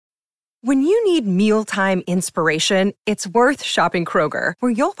When you need mealtime inspiration, it's worth shopping Kroger,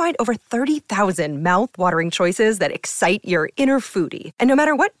 where you'll find over 30,000 mouth-watering choices that excite your inner foodie. And no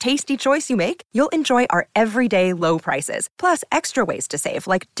matter what tasty choice you make, you'll enjoy our everyday low prices, plus extra ways to save,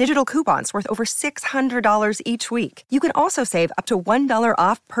 like digital coupons worth over $600 each week. You can also save up to $1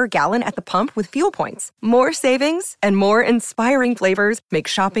 off per gallon at the pump with fuel points. More savings and more inspiring flavors make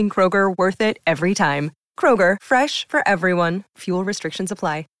shopping Kroger worth it every time. Kroger, fresh for everyone. Fuel restrictions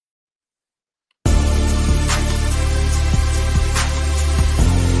apply.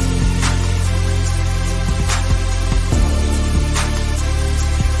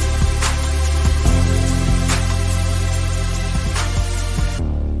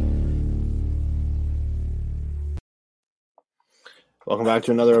 Welcome back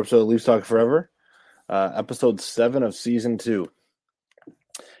to another episode of Leafs Talk Forever, episode 7 of season 2.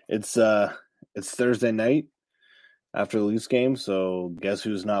 It's Thursday night after the Leafs game, so guess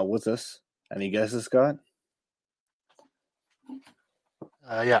who's not with us? Any guesses, Scott?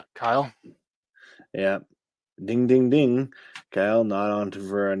 Yeah, Kyle. Yeah, ding, ding, ding. Kyle not on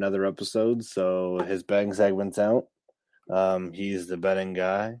for another episode, so his betting segment's out. He's the betting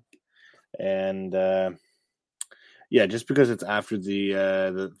guy, and yeah, just because it's after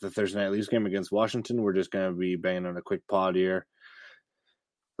the Thursday night Leafs game against Washington, we're just going to be banging on a quick pod here,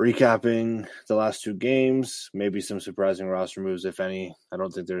 recapping the last 2 games, maybe some surprising roster moves, if any. I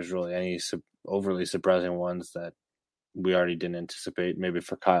don't think there's really any overly surprising ones that we already didn't anticipate, maybe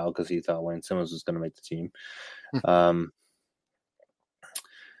for Kyle because he thought Wayne Simmons was going to make the team. But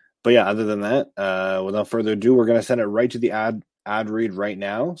yeah, other than that, without further ado, we're going to send it right to the ad read right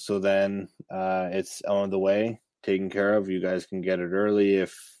now. So then it's on the way, taken care of. You guys can get it early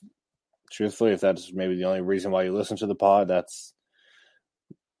if that's maybe the only reason why you listen to the pod. That's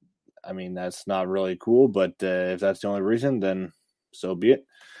not really cool, but if that's the only reason, then so be it.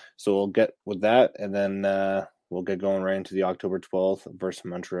 So we'll get with that, and then we'll get going right into the October 12th versus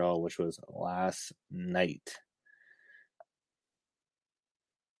Montreal, which was last night.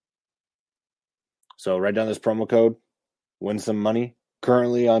 So write down this promo code, win some money.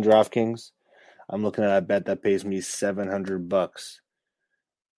 Currently on DraftKings, I'm looking at a bet that pays me $700.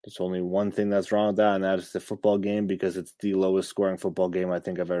 There's only one thing that's wrong with that, and that is the football game, because it's the lowest scoring football game I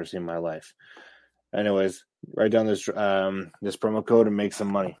think I've ever seen in my life. Anyways, write down this promo code and make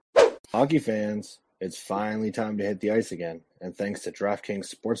some money. Hockey fans, it's finally time to hit the ice again, and thanks to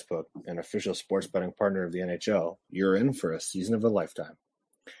DraftKings Sportsbook, an official sports betting partner of the NHL, you're in for a season of a lifetime.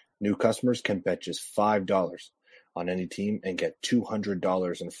 New customers can bet just $5 on any team and get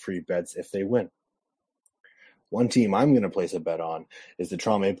 $200 in free bets if they win. One team I'm going to place a bet on is the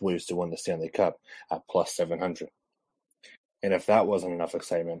Toronto Maple Leafs to win the Stanley Cup at plus 700. And if that wasn't enough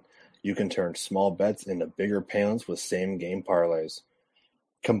excitement, you can turn small bets into bigger payouts with same-game parlays.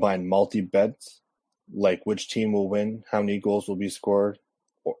 Combine multi-bets, like which team will win, how many goals will be scored,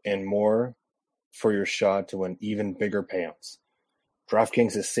 and more for your shot to win even bigger payouts.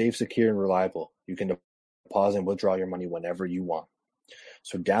 DraftKings is safe, secure, and reliable. You can deposit and withdraw your money whenever you want.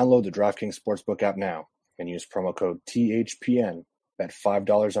 So download the DraftKings Sportsbook app now and use promo code THPN. Bet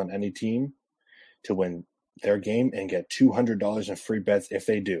 $5 on any team to win their game and get $200 in free bets if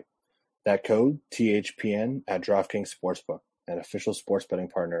they do. That code, THPN, at DraftKings Sportsbook, an official sports betting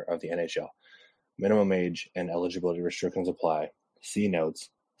partner of the NHL. Minimum age and eligibility restrictions apply. See notes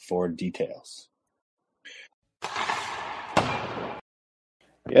for details.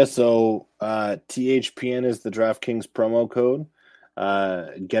 Yeah, so THPN is the DraftKings promo code.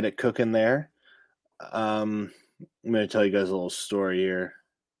 Get it cooking there. I'm going to tell you guys a little story here.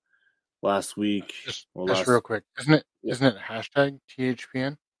 Last week, just real quick, isn't it hashtag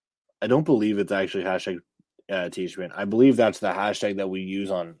THPN? I don't believe it's actually hashtag THPN. I believe that's the hashtag that we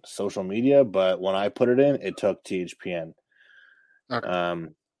use on social media, but when I put it in, it took THPN. Okay.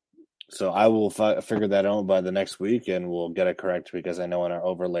 So I will figure that out by the next week, and we'll get it correct, because I know in our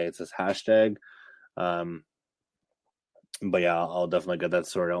overlay it says hashtag. But yeah, I'll definitely get that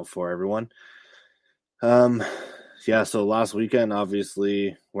sorted out for everyone. Yeah, so last weekend,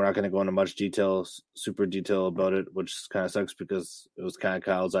 obviously, we're not going to go into much super detail about it, which kind of sucks because it was kind of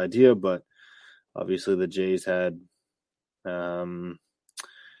Kyle's idea, but obviously the Jays had, how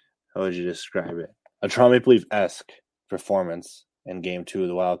would you describe it? A Toronto Maple Leaf-esque performance in Game 2 of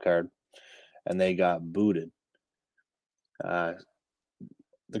the wild card, and they got booted. The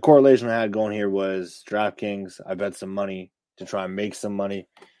correlation I had going here was DraftKings. I bet some money to try and make some money,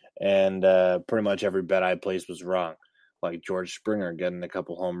 and pretty much every bet I placed was wrong. Like George Springer getting a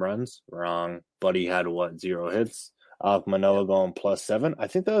couple home runs, wrong. Buddy had 0 hits. Alek Manoah going +7. I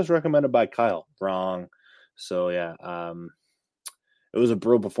think that was recommended by Kyle, wrong. So yeah, it was a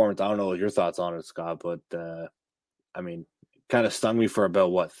brutal performance. I don't know what your thoughts on it, Scott, but I mean, kind of stung me for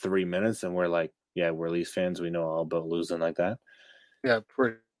about 3 minutes, and we're like, yeah, we're Leafs fans. We know all about losing like that. Yeah,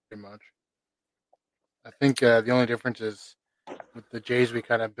 pretty much. I think the only difference is with the Jays, we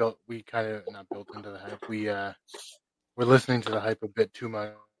kind of not built into the hype. We're listening to the hype a bit too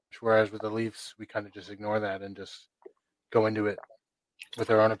much, whereas with the Leafs, we kind of just ignore that and just go into it with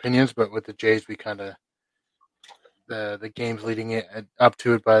our own opinions. But with the Jays, we kind of the games leading it up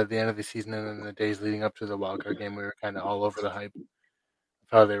to it by the end of the season, and then the days leading up to the wildcard game, we were kind of all over the hype of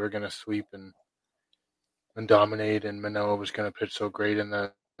how they were going to sweep and dominate, and Manoah was going to pitch so great in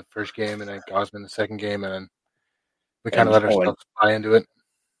the first game, and then Gausman the second game, and then we kind of let ourselves buy into it.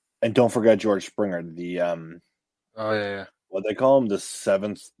 And don't forget George Springer, oh yeah, what they call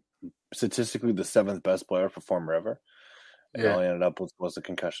him, statistically the seventh best player performer ever. And all he ended up with was a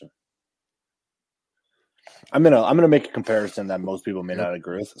concussion. I'm gonna make a comparison that most people may not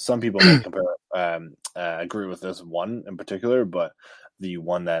agree with. Some people may agree with this one in particular, but the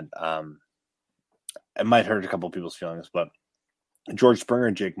one that it might hurt a couple of people's feelings. But George Springer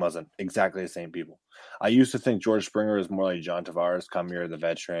and Jake Muzzin, exactly the same people. I used to think George Springer was more like John Tavares, come here, the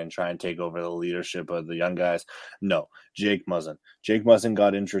veteran, try and take over the leadership of the young guys. No, Jake Muzzin. Jake Muzzin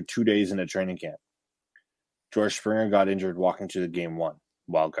got injured 2 days into training camp. George Springer got injured walking to the game one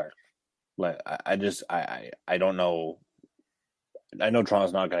wild card. Like I don't know. I know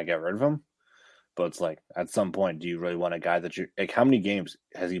Toronto's not going to get rid of him, but it's like at some point, do you really want a guy that you like? How many games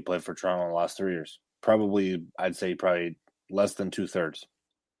has he played for Toronto in the last 3 years? Probably, I'd say probably less than 2/3.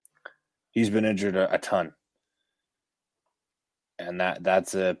 He's been injured a ton, and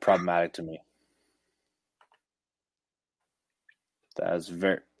that's problematic to me. That's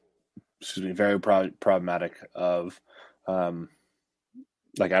very problematic. Of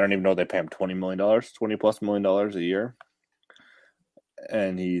like, I don't even know they pay him $20 million, $20+ million a year,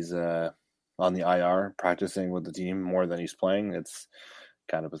 and he's on the IR practicing with the team more than he's playing. It's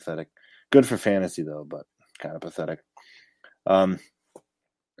kind of pathetic. Good for fantasy though, but kind of pathetic.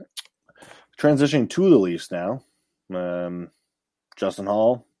 Transitioning to the Leafs now. Justin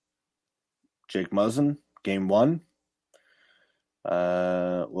Holl, Jake Muzzin, game one.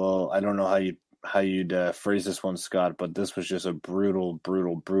 Well, I don't know how you'd phrase this one, Scott, but this was just a brutal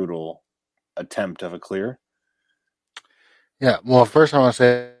attempt of a clear. Yeah, well, first I want to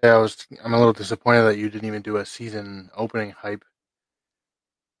say I'm a little disappointed that you didn't even do a season opening hype.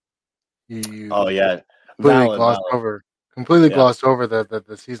 Oh yeah, completely glossed over that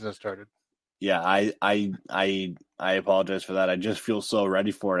the season has started. Yeah, I apologize for that. I just feel so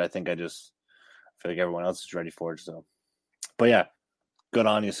ready for it. I feel like everyone else is ready for it. So, but yeah, good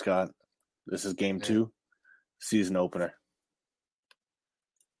on you, Scott. This is game 2, season opener.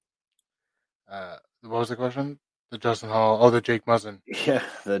 What was the question? The Justin Holl, the Jake Muzzin. Yeah,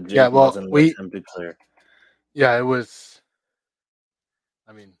 the Jake Muzzin attempted clear. Yeah, it was.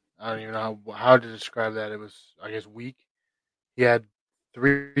 I mean, I don't even know how to describe that. It was, I guess, weak. He had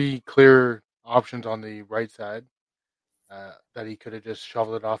 3 clear options on the right side that he could have just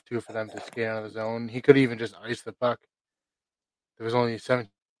shoveled it off to for them to skate out of the zone. He could have even just iced the puck. There was only 17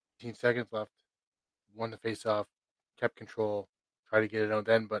 seconds left. Won the face-off, kept control, tried to get it out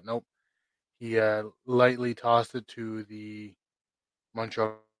then, but nope. He lightly tossed it to the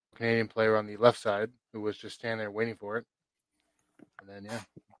Montreal Canadian player on the left side, who was just standing there waiting for it. And then,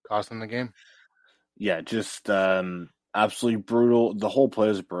 cost him the game. Yeah, just absolutely brutal. The whole play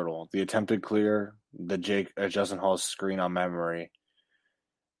is brutal. The attempted clear, the Justin Holl's screen on memory.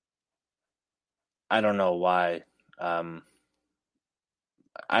 I don't know why. I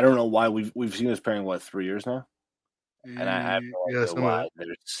don't know why we've seen this pairing 3 years now, and I have no idea why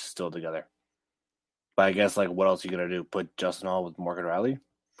they're still together. But I guess what else are you gonna do? Put Justin Holl with Morgan Rielly?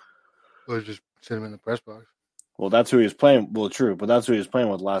 Or just sit him in the press box? Well, that's who he was playing. Well, true, but that's who he was playing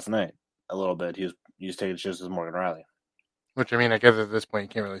with last night. A little bit. He was taking shifts with Morgan Rielly. Which, I mean, I guess at this point you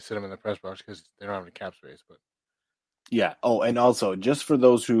can't really sit him in the press box because they don't have any cap space. But yeah. Oh, and also just for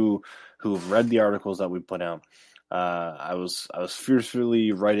those who've read the articles that we put out, I was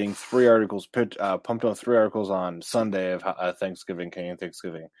fiercely writing 3 articles, pumped out 3 articles on Sunday of Canadian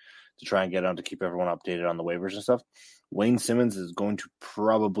Thanksgiving, to try and get on to keep everyone updated on the waivers and stuff. Wayne Simmons is going to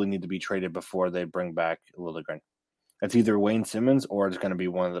probably need to be traded before they bring back Liljegren. It's either Wayne Simmons or it's going to be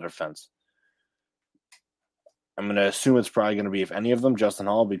one of the defense. I'm going to assume it's probably going to be, if any of them, Justin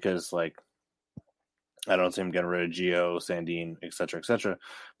Holl, because I don't see him getting rid of Gio, Sandin, etc.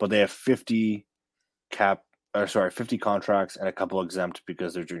 But they have 50 contracts and a couple exempt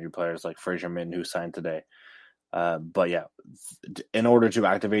because they're junior players like Fraser Minton, who signed today. But yeah, in order to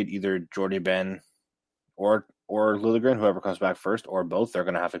activate either Jordy Ben or or Liljegren, whoever comes back first, or both, they're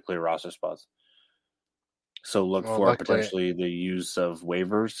going to have to clear roster spots. So look for potentially the use of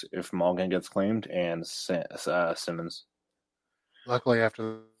waivers if Malgin gets claimed and Simmons. Luckily,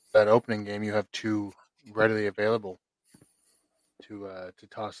 after that opening game, you have two readily available to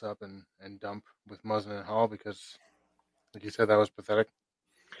toss up and dump with Muzzin and Hall because, like you said, that was pathetic.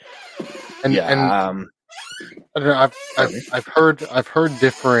 And I don't know. I've heard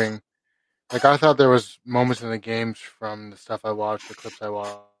differing. Like I thought there was moments in the games from the stuff I watched, the clips I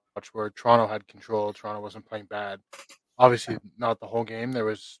watched, where Toronto had control. Toronto wasn't playing bad. Obviously, not the whole game. There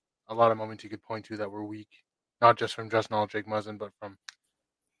was a lot of moments you could point to that were weak, not just from Justin Hall, Jake Muzzin, but from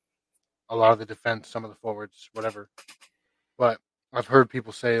a lot of the defense, some of the forwards, whatever. But I've heard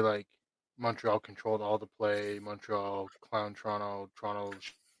people say like Montreal controlled all the play. Montreal clown Toronto. Toronto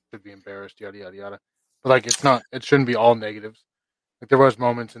should be embarrassed. Yada yada yada. But like it's not. It shouldn't be all negatives. Like there was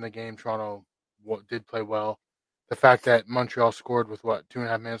moments in the game Toronto did play well. The fact that Montreal scored with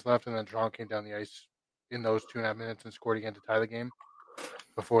 2.5 minutes left, and then Toronto came down the ice in those 2.5 minutes and scored again to tie the game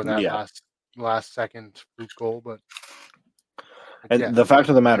before that last second fluke goal. But the fact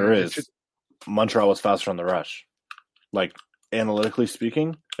of the matter is, Montreal was faster on the rush. Like analytically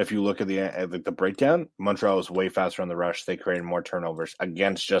speaking, if you look at the breakdown, Montreal was way faster on the rush. They created more turnovers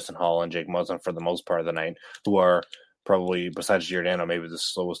against Justin Hall and Jake Muzzin for the most part of the night, who are probably, besides Giordano, maybe the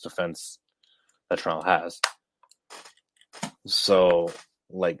slowest defense that Toronto has. So,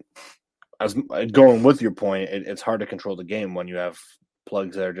 like, as going with your point, it's hard to control the game when you have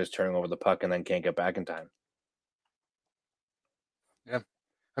plugs that are just turning over the puck and then can't get back in time. Yeah.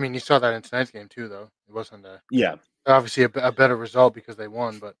 I mean, you saw that in tonight's game, too, though. It wasn't obviously a better result because they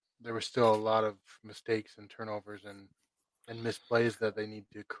won, but there were still a lot of mistakes and turnovers and misplays that they need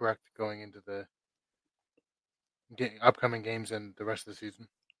to correct going into the upcoming games and the rest of the season.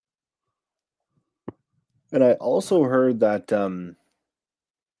 And I also heard that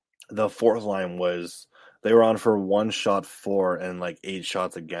the fourth line they were on for 1 shot for and like 8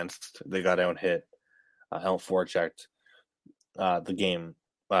 shots against. They got out forechecked the game,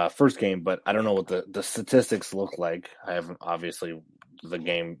 first game, but I don't know what the statistics look like. I haven't, obviously, the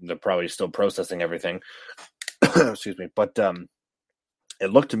game, they're probably still processing everything. Excuse me. But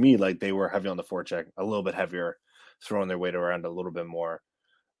it looked to me like they were heavy on the forecheck, a little bit heavier, throwing their weight around a little bit more.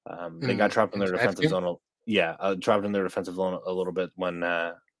 They got trapped in their defensive zone. Trapped in their defensive zone a little bit when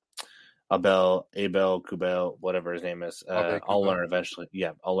Abel, Kubel, whatever his name is. I'll learn eventually.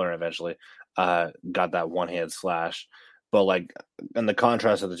 Yeah, I'll learn eventually. Got that one-hand slash. But, like, in the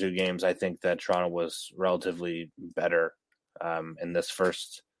contrast of the two games, I think that Toronto was relatively better in this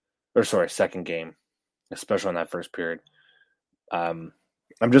second game, especially in that first period. I'm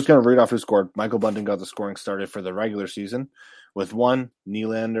just going to read off who scored. Michael Bunting got the scoring started for the regular season with 1,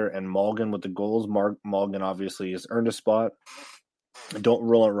 Nylander and Malgin with the goals. Malgin obviously has earned a spot. Don't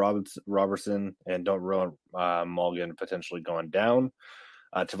rule out Robertson, and don't rule out Malgin potentially going down.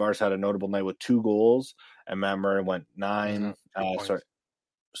 Tavares had a notable night with 2 goals, and Matt Murray went 9.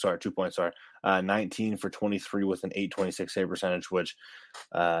 2 points. 19 for 23 with an .826 save percentage, which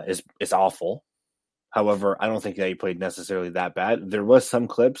is awful. However, I don't think that he played necessarily that bad. There was some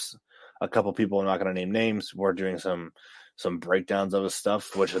clips. A couple people, I'm not going to name names, were doing some breakdowns of his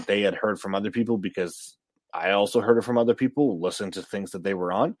stuff, which they had heard from other people because I also heard it from other people, listening to things that they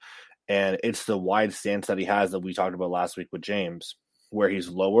were on. And it's the wide stance that he has that we talked about last week with James, where he's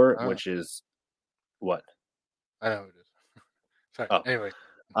lower, which is what? I know it is. Sorry. Anyway.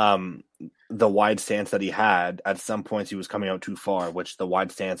 The wide stance that he had, at some points he was coming out too far, which the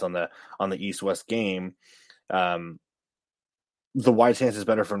wide stance on the East-West game, the wide stance is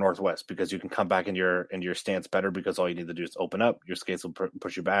better for Northwest because you can come back into your stance better because all you need to do is open up. Your skates will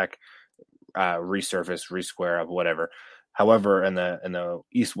push you back, resurface, resquare up, whatever. However, in the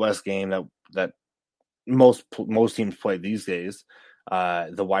East-West game that most teams play these days,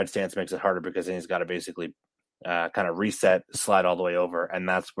 the wide stance makes it harder because then he's got to basically kind of reset, slide all the way over, and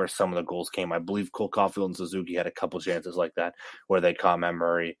that's where some of the goals came. I believe Cole Caulfield and Suzuki had a couple chances like that where they caught Matt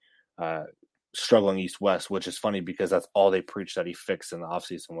Murray struggling East-West, which is funny because that's all they preached that he fixed in the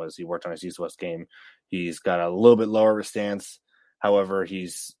offseason was he worked on his East-West game. He's got a little bit lower of a stance. However,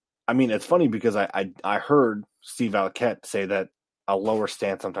 it's funny because I heard Steve Alquette say that a lower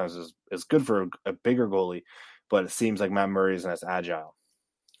stance sometimes is good for a bigger goalie, but it seems like Matt Murray isn't as agile.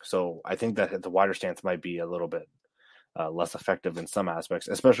 So I think that the wider stance might be a little bit less effective in some aspects,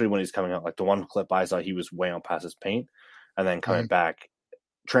 especially when he's coming out. Like the one clip I saw, he was way on past his paint and then coming back,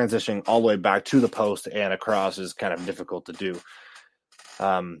 transitioning all the way back to the post and across is kind of difficult to do.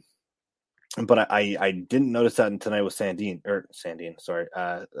 But I didn't notice that tonight with Samsonov.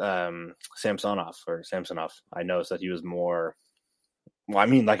 I noticed that he was more. Well, I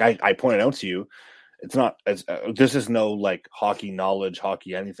mean, like I pointed out to you, it's not as this is no like hockey knowledge,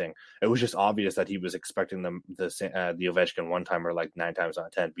 hockey anything. It was just obvious that he was expecting the Ovechkin one timer like 9 times out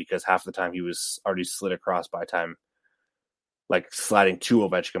of 10 because half the time he was already slid across by the time, like sliding to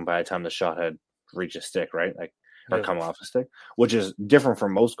Ovechkin by the time the shot had reached a stick, right? Like or come off a stick, which is different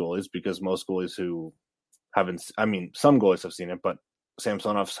from most goalies because most goalies who haven't, I mean, some goalies have seen it, but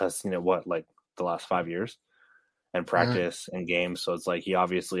Samsonov has seen it like the last 5 years and practice and games. So it's like he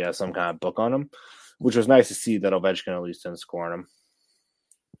obviously has some kind of book on him, which was nice to see that Ovechkin at least didn't score on him.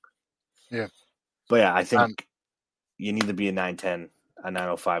 Yeah. But yeah, I think you need to be a 9-10, a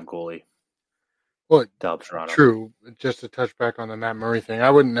 905 goalie. Well, to help Toronto. True. Just to touch back on the Matt Murray thing,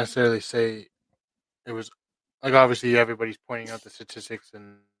 I wouldn't necessarily say it was like obviously everybody's pointing out the statistics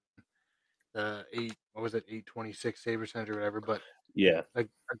and the 826 save percentage or whatever, but yeah, like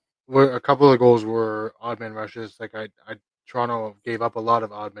a couple of goals were odd man rushes. Like Toronto gave up a lot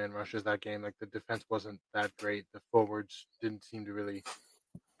of odd man rushes that game. Like the defense wasn't that great. The forwards didn't seem to really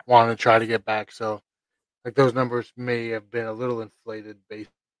want to try to get back. So like those numbers may have been a little inflated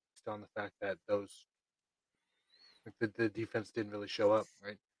based on the fact that those like the defense didn't really show up,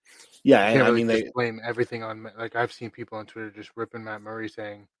 right? Yeah, and really they blame everything on like I've seen people on Twitter just ripping Matt Murray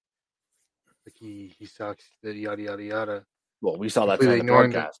saying like he sucks, that yada yada yada. Well, we saw that on the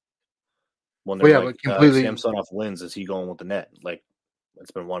broadcast. When they're like, Samsonov wins, is he going with the net? Like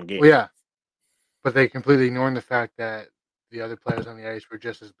it's been one game. Well, yeah, but they completely ignoring the fact that the other players on the ice were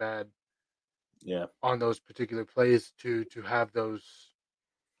just as bad. Yeah, on those particular plays to have those.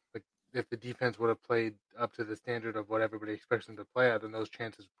 If the defense would have played up to the standard of what everybody expects them to play at, then those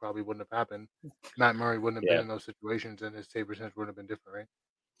chances probably wouldn't have happened. Matt Murray wouldn't have been in those situations, and his save percentage wouldn't have been different, right?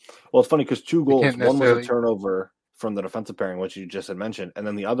 Well, it's funny because 2 goals. One was a turnover from the defensive pairing, which you just had mentioned, and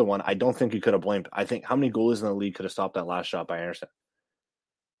then the other one, I don't think you could have blamed. I think how many goalies in the league could have stopped that last shot by Anderson?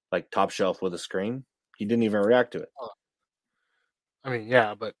 Like top shelf with a screen, he didn't even react to it. I mean,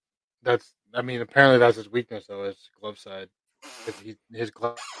 yeah, but apparently that's his weakness, though, is glove side. His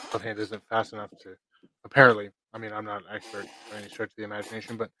glove hand isn't fast enough to. Apparently, I mean, I'm not an expert by any stretch of the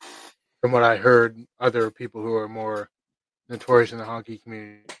imagination, but from what I heard, other people who are more notorious in the hockey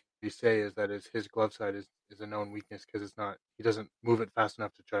community say is that his glove side is a known weakness because he doesn't move it fast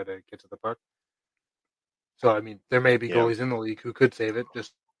enough to try to get to the puck. So, I mean, there may be goalies in the league who could save it,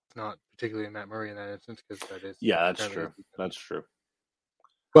 just not particularly Matt Murray in that instance because that is. Yeah, that's true. That's true.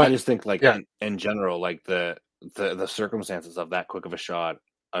 But I just think, like in general, like the circumstances of that quick of a shot,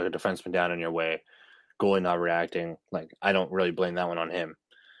 a defenseman down in your way, goalie not reacting, like I don't really blame that one on him.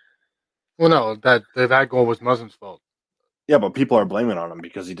 Well, no, that goal was Muslim's fault. Yeah, but people are blaming on him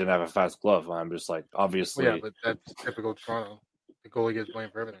because he didn't have a fast glove. I'm just like, obviously. Well, yeah, but that's typical Toronto. The goalie gets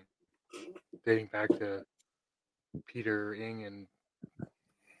blamed for everything, dating back to Peter Ing and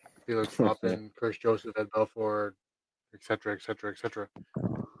Felix Poppin, Chris Joseph at Belfort, etc., etc., etc.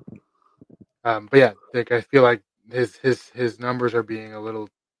 But yeah, like I feel like his numbers are being a little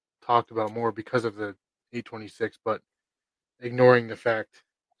talked about more because of the 826, but ignoring the fact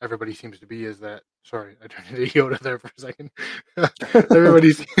everybody seems to be is that. Sorry, I turned into Yoda there for a second.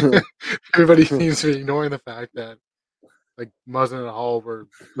 everybody seems to be ignoring the fact that like Muzzin and Hall were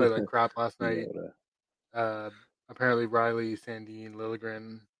played like crap last night. Apparently Riley, Sandin,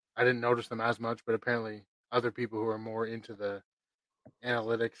 Liljegren. I didn't notice them as much, but apparently other people who are more into the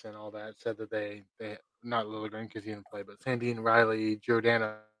analytics and all that said that they not Liljegren because he didn't play, but Sandin, Riley,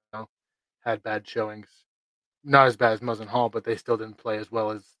 Giordano had bad showings. Not as bad as Muzzin Hall, but they still didn't play as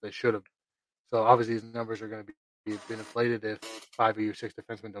well as they should have. So obviously his numbers are going to be inflated if 5 of your 6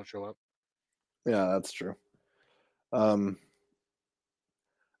 defensemen don't show up. Yeah, that's true. The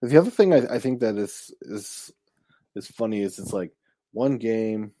other thing I think that is funny is it's like one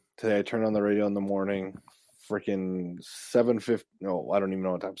game today. I turned on the radio in the morning, freaking 7:50. No, I don't even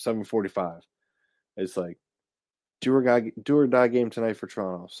know what time. 7:45. It's like do or die game tonight for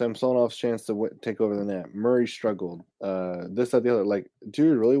Toronto. Samsonov's chance to take over the net. Murray struggled. This, that, the other. Like, do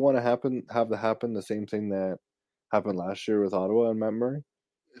you really want to have the same thing that happened last year with Ottawa and Matt Murray?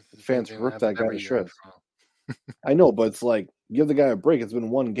 Fans ripped that guy to shreds. I know, but it's like give the guy a break. It's been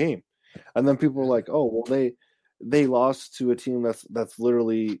one game, and then people are like, "Oh, well, they lost to a team that's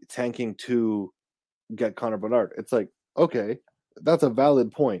literally tanking to get Connor Bedard." It's like, okay, that's a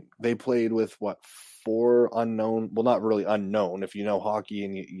valid point. They played with 4 unknown, well, not really unknown. If you know hockey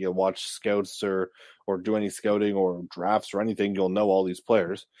and you watch scouts or do any scouting or drafts or anything, you'll know all these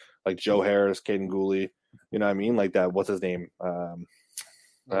players like Joe Harris, Caden Gooley. You know what I mean? Like that. What's his name?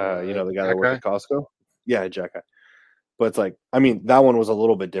 The guy that That worked guy? at Costco. Yeah, Jack guy. But it's like, I mean, that one was a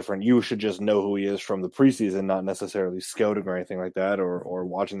little bit different. You should just know who he is from the preseason, not necessarily scouting or anything like that, or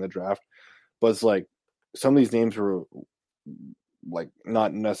watching the draft. But it's like some of these names were like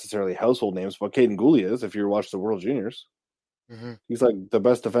not necessarily household names, but Caden Gooley is. If you watch the World Juniors, he's like the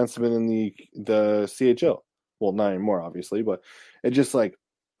best defenseman in the CHL. Well, not anymore, obviously, but it just like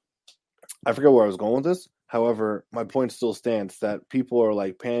I forget where I was going with this. However, my point still stands that people are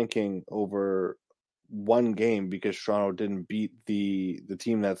like panicking over one game because Toronto didn't beat the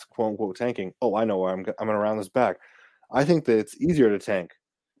team that's quote unquote tanking. Oh, I know where I'm going to round this back. I think that it's easier to tank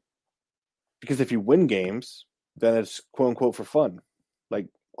because if you win games, then it's quote unquote for fun. Like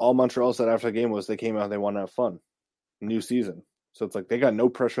all Montreal said after the game was they came out and they want to have fun. New season. So it's like they got no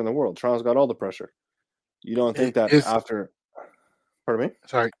pressure in the world. Toronto's got all the pressure. You don't think that after pardon me?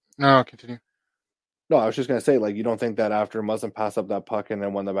 Sorry. No, continue. No, I was just gonna say, like, you don't think that after Muzzin passed up that puck and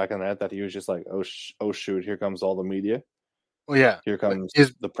then won the back of the net, that he was just like, oh shoot, here comes all the media. Well, yeah. Here comes the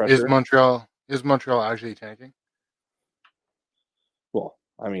Is pressure. Montreal actually tanking? Well,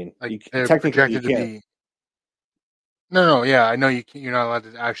 I mean, like technically you can't. No, yeah, I know you're not allowed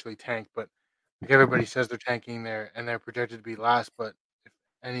to actually tank, but like everybody says they're tanking there, and they're projected to be last. But if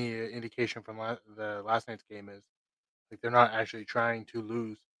any indication from the last night's game is like they're not actually trying to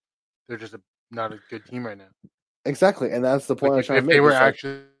lose, they're just not a good team right now. Exactly, and that's the point I was trying to make.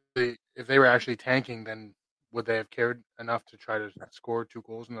 If they were actually tanking, then would they have cared enough to try to score 2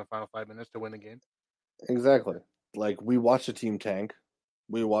 goals in the final 5 minutes to win the game? Exactly. Like we watched a team tank.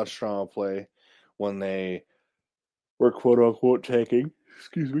 We watched Toronto play when they were quote unquote tanking.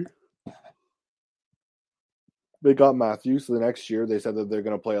 Excuse me. They got Matthews. So the next year they said that they're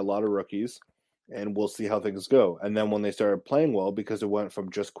going to play a lot of rookies and we'll see how things go. And then when they started playing well, because it went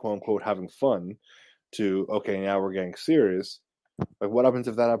from just quote unquote having fun to, okay, now we're getting serious. Like, what happens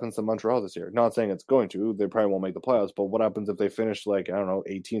if that happens to Montreal this year? Not saying it's going to. They probably won't make the playoffs, but what happens if they finish, like, I don't know,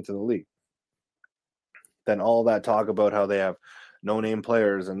 18th in the league? Then all that talk about how they have no-name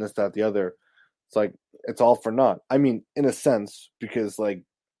players and this, that, the other, it's like, it's all for naught. I mean, in a sense, because, like,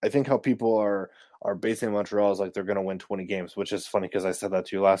 I think how people are basing Montreal is like they're going to win 20 games, which is funny because I said that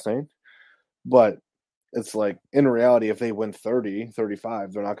to you last night. But it's like, in reality, if they win 30,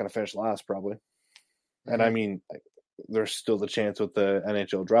 35, they're not going to finish last probably. Mm-hmm. And I mean, there's still the chance with the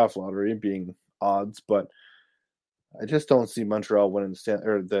NHL draft lottery being odds, but I just don't see Montreal winning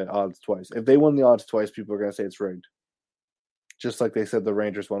the odds twice. If they win the odds twice, people are going to say it's rigged. Just like they said the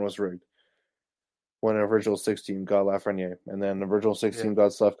Rangers one was rigged. When an original 16 got Lafreniere, and then the original 16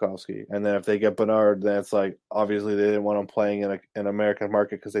 got Slafkovsky. And then if they get Bernard, then it's like, obviously they didn't want him playing in an American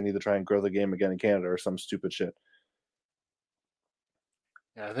market because they need to try and grow the game again in Canada or some stupid shit.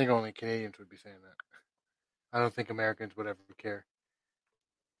 Yeah, I think only Canadians would be saying that. I don't think Americans would ever care.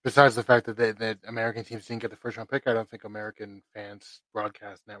 Besides the fact that American teams didn't get the first round pick, I don't think American fans,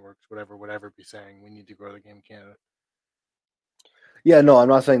 broadcast networks, whatever, would ever be saying we need to grow the game in Canada. Yeah, no, I'm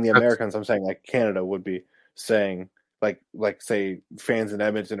not saying the Americans. I'm saying like Canada would be saying, like say fans in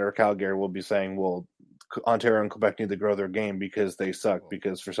Edmonton or Calgary will be saying, well, Ontario and Quebec need to grow their game because they suck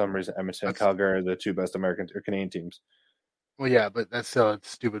because for some reason Edmonton and Calgary are the two best American or Canadian teams. Well, yeah, but that's still a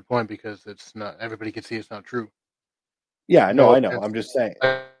stupid point because it's not. Everybody can see it's not true. Yeah, no, I know. I'm just saying.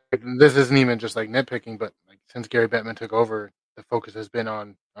 This isn't even just like nitpicking, but like since Gary Bettman took over, the focus has been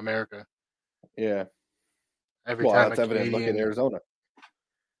on America. Yeah. Every time that's evident. Look at Arizona.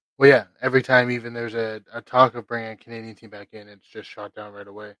 Well, yeah, every time even there's a talk of bringing a Canadian team back in, it's just shot down right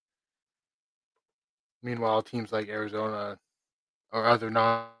away. Meanwhile, teams like Arizona or other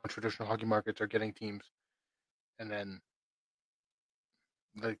non-traditional hockey markets are getting teams, and then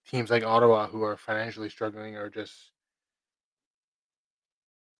the teams like Ottawa, who are financially struggling, are just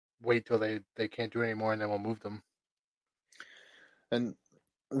wait till they can't do it anymore, and then we'll move them. And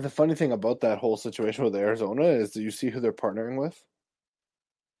the funny thing about that whole situation with Arizona is, do you see who they're partnering with?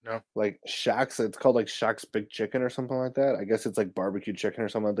 No. Like Shaq's, it's called like Shaq's Big Chicken or something like that. I guess it's like barbecue chicken or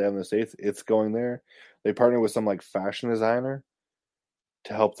something like that in the States. It's going there. They partner with some like fashion designer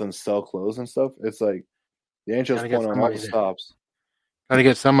to help them sell clothes and stuff. It's like the NHL's pulling on all the stops. Trying to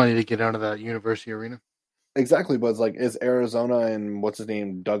get some money to get out of that university arena. Exactly, but it's like, is Arizona and what's his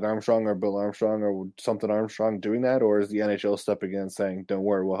name, Doug Armstrong or Bill Armstrong or something Armstrong doing that, or is the NHL stepping in and saying, "Don't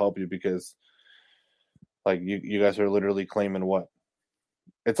worry, we'll help you," because like you guys are literally claiming what?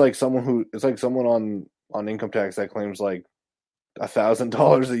 It's like someone on income tax that claims like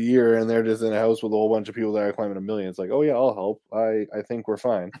 $1,000 a year, and they're just in a house with a whole bunch of people that are claiming $1 million. It's like, oh yeah, I'll help. I think we're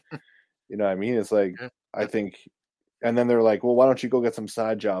fine. You know what I mean? It's like I think. And then they're like, well, why don't you go get some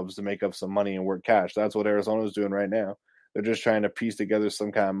side jobs to make up some money and work cash? That's what Arizona's doing right now. They're just trying to piece together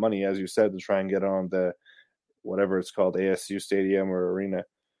some kind of money, as you said, to try and get on the whatever it's called, ASU Stadium or arena.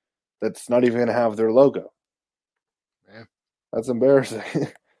 That's not even going to have their logo. Man. That's embarrassing.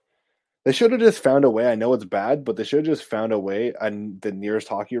 They should have just found a way. I know it's bad, but they should have just found a way on the nearest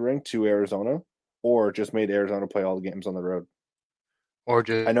hockey rink to Arizona, or just made Arizona play all the games on the road. Or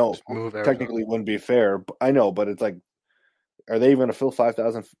just I know move technically it wouldn't be fair. But I know, but it's like, are they even going to fill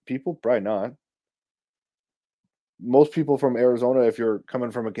 5,000 people? Probably not. Most people from Arizona, if you're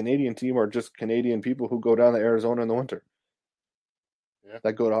coming from a Canadian team, are just Canadian people who go down to Arizona in the winter. Yeah.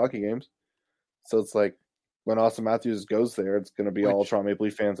 That go to hockey games. So it's like when Austin Matthews goes there, it's going to be all Toronto Maple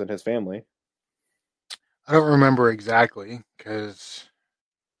Leaf fans and his family. I don't remember exactly because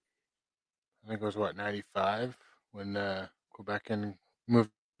I think it was 95 when Quebec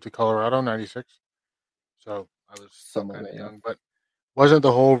moved to Colorado, 96. So I was still kind of young, but wasn't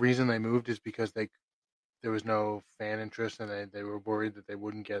the whole reason they moved is because there was no fan interest and they were worried that they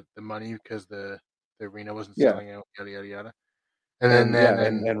wouldn't get the money because the arena wasn't selling out, yada yada yada. And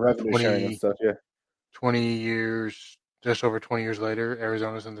then revenue sharing and stuff, 20 years, just over 20 years later,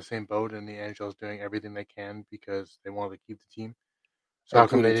 Arizona's in the same boat, and the NHL is doing everything they can because they wanted to keep the team. So how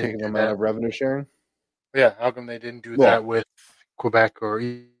come they didn't take them out of revenue sharing? Yeah, how come they didn't do that with Quebec or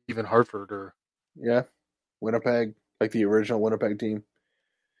even Hartford or Winnipeg, like the original Winnipeg team?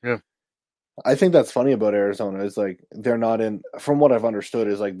 Yeah, I think that's funny about Arizona is like they're not in. From what I've understood,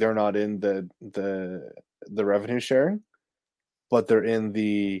 is like they're not in the revenue sharing, but they're in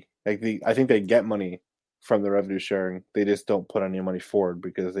the. I think they get money from the revenue sharing. They just don't put any money forward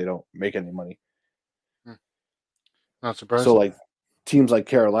because they don't make any money. Not surprising. So like teams like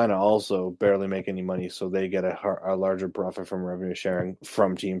Carolina also barely make any money, so they get a larger profit from revenue sharing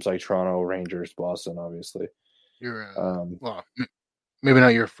from teams like Toronto, Rangers, Boston, obviously. You're well, maybe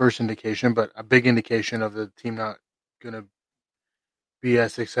not your first indication, but a big indication of the team not going to be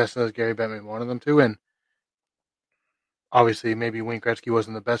as successful as Gary Bettman wanted them to, and obviously, maybe Wayne Gretzky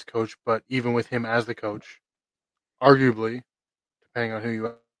wasn't the best coach, but even with him as the coach, arguably, depending on who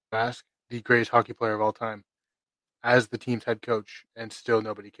you ask, the greatest hockey player of all time, as the team's head coach, and still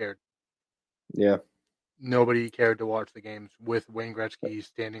nobody cared. Yeah. Nobody cared to watch the games with Wayne Gretzky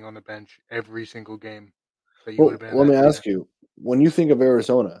standing on the bench every single game that you would have been. Let me ask you, when you think of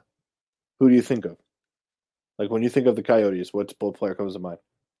Arizona, who do you think of? Like when you think of the Coyotes, what player comes to mind?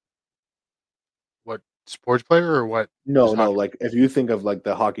 What sports player or what? No. Like if you think of like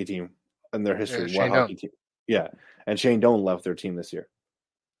the hockey team and their history, what hockey team? Yeah, and Shane Doan left their team this year.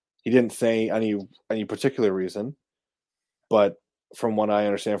 He didn't say any particular reason, but from what I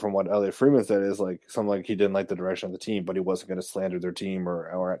understand, from what Elliot Freeman said, is like something like he didn't like the direction of the team, but he wasn't going to slander their team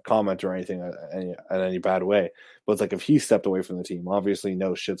or comment or anything in any bad way. But it's like if he stepped away from the team, obviously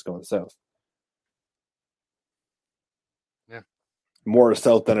no shit's going south. Yeah, more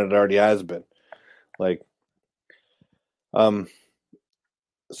south than it already has been. Like,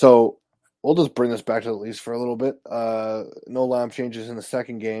 so we'll just bring this back to the Leafs for a little bit. No line changes in the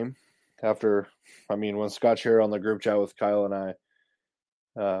second game. When Scott shared on the group chat with Kyle and I,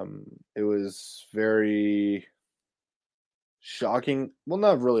 it was very shocking. Well,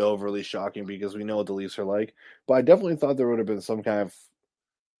 not really overly shocking because we know what the Leafs are like, but I definitely thought there would have been some kind of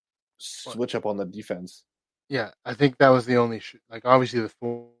switch up on the defense. Yeah, I think that was the only obviously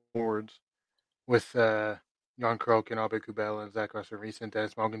the forwards with Jan Krok and Abe Kubel and Zach Reese and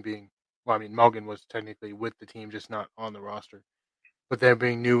Dennis Malgin being, Malgin was technically with the team, just not on the roster. But they're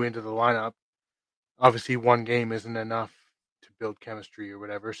being new into the lineup. Obviously, one game isn't enough to build chemistry or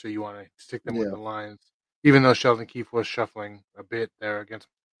whatever, so you want to stick them with the lines. Even though Sheldon Keefe was shuffling a bit there against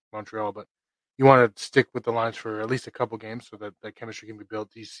Montreal, but you want to stick with the lines for at least a couple games so that that chemistry can be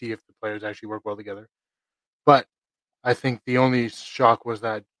built. You see if the players actually work well together. But I think the only shock was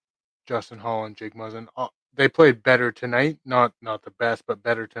that Justin Holl and Jake Muzzin, they played better tonight. Not the best, but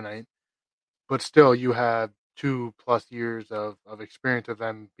better tonight. But still, you have 2+ years of experience of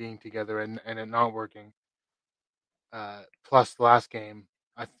them being together and it not working. Plus the last game,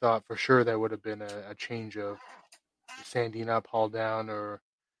 I thought for sure there would have been a change of Sandin up, Hall down, or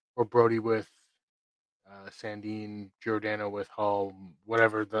Brody with Sandin, Giordano with Hall,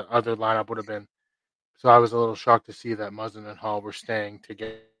 whatever the other lineup would have been. So I was a little shocked to see that Muzzin and Hall were staying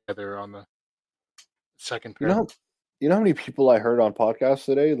together on the second pair. You know how many people I heard on podcasts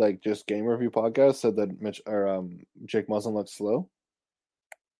today, like just game review podcasts, said that Jake Muzzin looked slow?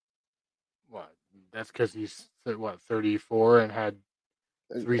 What? That's because he's 34 and had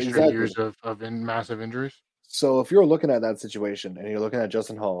 3 straight years of massive injuries. So if you're looking at that situation and you're looking at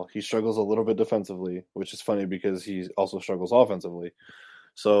Justin Hall, he struggles a little bit defensively, which is funny because he also struggles offensively.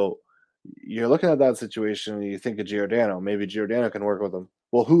 So you're looking at that situation and you think of Giordano. Maybe Giordano can work with him.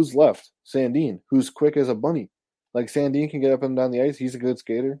 Well, who's left? Sandin, who's quick as a bunny. Like, Sandin can get up and down the ice. He's a good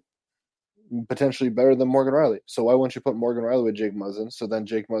skater, potentially better than Morgan Rielly. So why wouldn't you put Morgan Rielly with Jake Muzzin? So then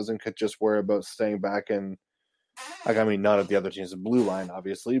Jake Muzzin could just worry about staying back and, like, I mean, not at the other team's blue line,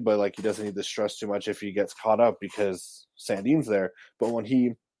 obviously, but, like, he doesn't need to stress too much if he gets caught up because Sandin's there. But when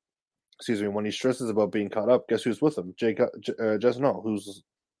he stresses about being caught up, guess who's with him? Justin Hall, who's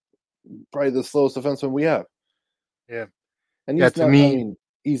probably the slowest defenseman we have. Yeah. And he's not, I mean,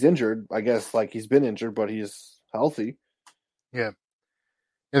 he's injured, I guess, like, he's been injured, but he's healthy. Yeah.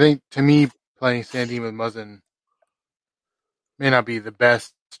 I think, to me, playing Sandin with Muzzin may not be the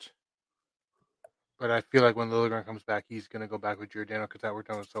best, but I feel like when Liljegren comes back, he's going to go back with Giordano because that worked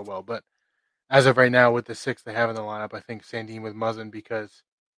out so well. But as of right now, with the 6 they have in the lineup, I think Sandin with Muzzin because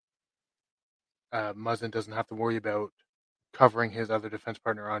Muzzin doesn't have to worry about covering his other defense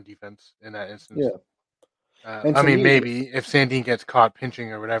partner on defense in that instance. Yeah. I mean, maybe if Sandin gets caught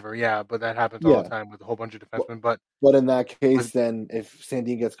pinching or whatever, yeah, but that happens all the time with a whole bunch of defensemen. But in that case, then if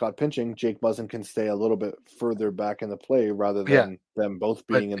Sandin gets caught pinching, Jake Muzzin can stay a little bit further back in the play rather than them both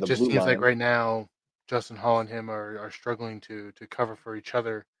being in the blue line. It just seems like right now, Justin Hall and him are struggling to cover for each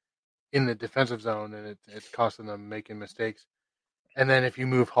other in the defensive zone, and it's costing them making mistakes. And then if you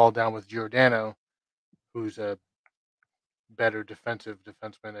move Hall down with Giordano, who's a better defensive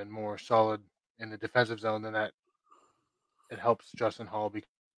defenseman and more solid in the defensive zone, then that it helps Justin Hall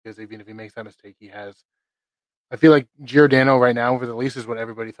because even if he makes that mistake, he has. I feel like Giordano right now, for the least, is what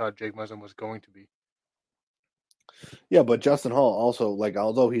everybody thought Jake Muzzin was going to be. Yeah, but Justin Hall also, like,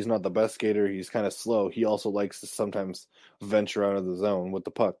 although he's not the best skater, he's kind of slow. He also likes to sometimes venture out of the zone with the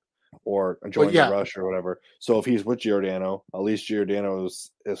puck or join the rush or whatever. So if he's with Giordano, at least Giordano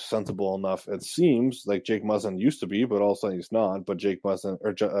is sensible enough. It seems like Jake Muzzin used to be, but all of a sudden he's not. But Jake Muzzin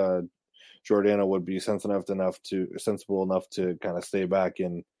or Giordano would be sensible enough to kind of stay back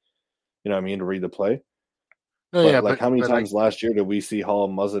and, you know what I mean, to read the play. No, but how many times last year did we see Hall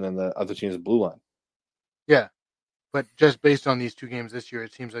and Muzzin in the other team's blue line? Yeah, but just based on these 2 games this year,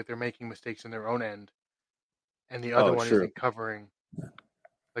 it seems like they're making mistakes in their own end, and the other one isn't covering.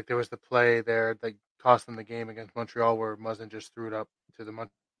 Like, there was the play there that cost them the game against Montreal where Muzzin just threw it up to the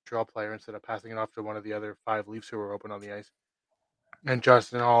Montreal player instead of passing it off to one of the other 5 Leafs who were open on the ice. And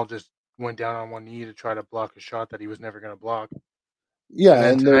Justin Hall just went down on one knee to try to block a shot that he was never going to block. Yeah,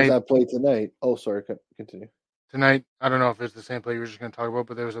 and there's that play tonight. Oh, sorry, continue. Tonight, I don't know if it's the same play you were just going to talk about,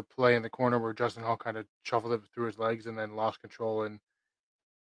 but there was a play in the corner where Justin Hall kind of shuffled it through his legs and then lost control, and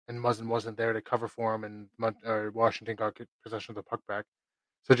Muzzin wasn't there to cover for him, and Washington got possession of the puck back.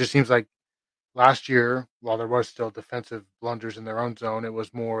 So it just seems like last year, while there was still defensive blunders in their own zone, it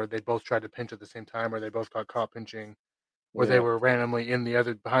was more they both tried to pinch at the same time, or they both got caught pinching, or they were randomly behind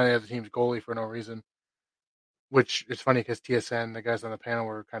the other team's goalie for no reason. Which is funny because TSN, the guys on the panel,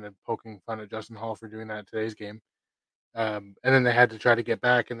 were kind of poking fun at Justin Hall for doing that in today's game. And then they had to try to get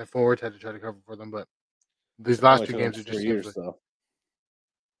back, and the forwards had to try to cover for them. But these last 2 games are just 3 years, though.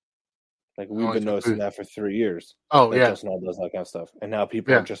 Like, we've been noticing that for 3 years. Oh, yeah. Justin Hall does that kind of stuff. And now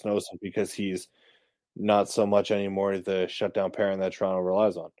people are just noticing because he's not so much anymore the shutdown pairing that Toronto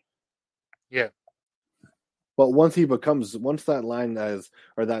relies on. Yeah. But once that line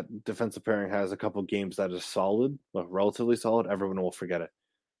or that defensive pairing has a couple games that is solid, relatively solid, everyone will forget it.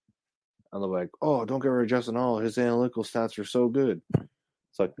 And they'll be like, oh, don't get rid of Justin Hall. His analytical stats are so good.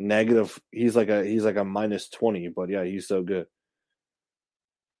 It's like negative. He's like a minus 20, but yeah, he's so good.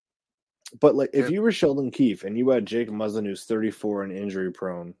 But like, if you were Sheldon Keefe and you had Jake Muzzin, who's 34 and injury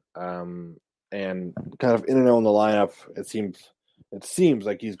prone, and kind of in and out in the lineup, it seems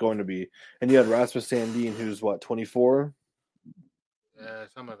like he's going to be, and you had Rasmus Sandin, who's 24.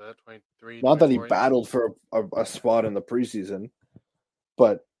 Some of that 23. Not that he battled for a spot in the preseason,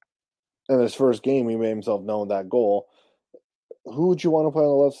 but in his first game, he made himself known that goal. Who would you want to play on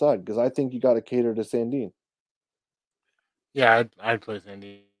the left side? Because I think you got to cater to Sandin. Yeah, I'd play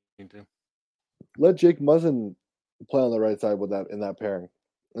Sandin too. Let Jake Muzzin play on the right side in that pairing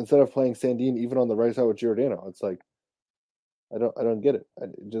instead of playing Sandin even on the right side with Giordano. It's like I don't get it. It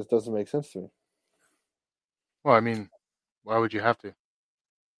just doesn't make sense to me. Well, I mean, why would you have to?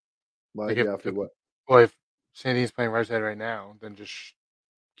 Why would you have to what? Well, if Sandin's playing right side right now, then just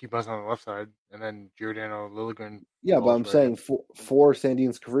keep Muzzin on the left side, and then Giordano, Liljegren. Yeah, but I'm saying for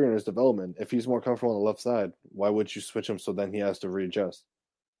Sandin's career and his development, if he's more comfortable on the left side, why would you switch him so then he has to readjust?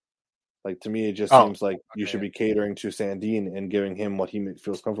 Like, to me, it just seems like you should be catering to Sandin and giving him what he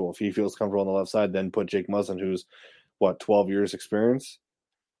feels comfortable. If he feels comfortable on the left side, then put Jake Muzzin, who's 12 years experience.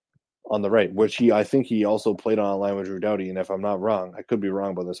 on the right, which I think he also played on a line with Drew Doughty. And if I'm not wrong, I could be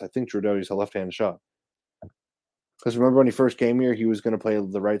wrong about this, I think Drew Doughty's a left-handed shot. Because remember when he first came here, he was going to play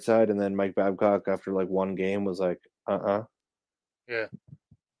the right side, and then Mike Babcock, after like one game, was like, Yeah.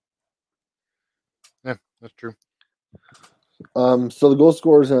 Yeah, that's true. So the goal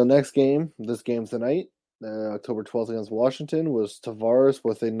scorers in the next game, this game tonight, October 12th against Washington, was Tavares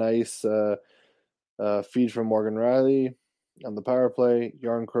with a nice feed from Morgan Riley on the power play.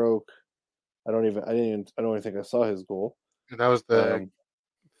 Yarncroke, I don't even think I saw his goal. That was the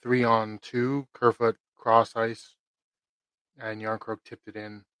 3-on-2 Kerfoot cross ice, and Yarncroke tipped it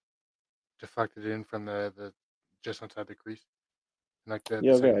in, deflected it in from the just outside the crease. Like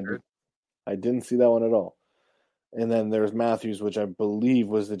I didn't see that one at all. And then there's Matthews, which I believe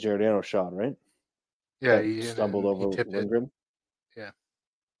was the Giordano shot, right? Yeah, he stumbled over Lindgren. Yeah.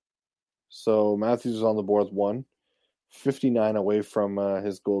 So Matthews was on the board with 1, 59 away from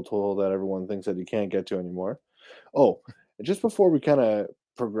his goal total that everyone thinks that he can't get to anymore. Oh, and just before we kind of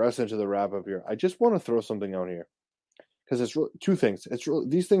progress into the wrap up here, I just want to throw something out here because it's two things.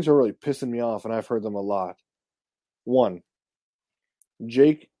 These things are really pissing me off, and I've heard them a lot. One,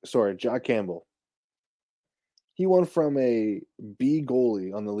 Jack Campbell. He went from a B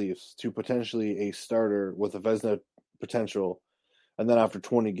goalie on the Leafs to potentially a starter with a Vezina potential, and then after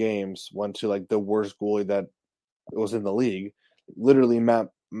 20 games went to like the worst goalie that was in the league. Literally, in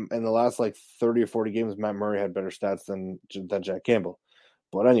the last like 30 or 40 games, Matt Murray had better stats than Jack Campbell.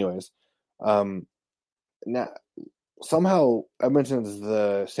 But anyways, now somehow Edmonton is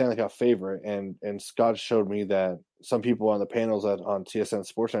the Stanley Cup favorite, and Scott showed me that some people on the panels on TSN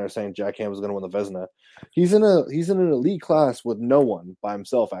Sportsnet are saying Jack Campbell's going to win the Vezina. He's in an elite class with no one by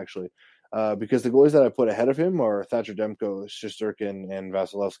himself, actually, because the goalies that I put ahead of him are Thatcher Demko, Shesterkin, and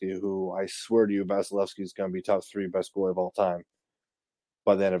Vasilevsky, who I swear to you, Vasilevsky is going to be top 3 best goalie of all time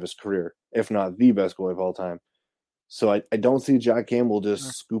by the end of his career, if not the best goalie of all time. So I don't see Jack Campbell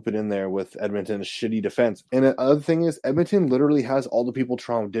just scooping in there with Edmonton's shitty defense. And the other thing is, Edmonton literally has all the people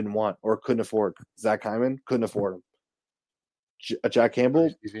Toronto didn't want or couldn't afford. Zach Hyman couldn't afford him. Jack Campbell,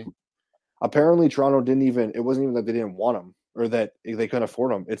 apparently Toronto it wasn't even that they didn't want him or that they couldn't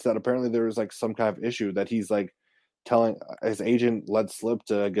afford him. It's that apparently there was like some kind of issue that he's like telling his agent let slip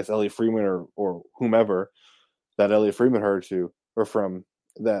to, I guess, Elliot Freeman or whomever that Elliot Freeman heard to or from,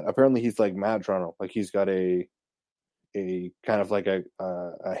 that apparently he's like mad Toronto. Like he's got a kind of like a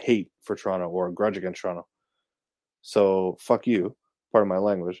hate for Toronto or a grudge against Toronto. So fuck you, pardon my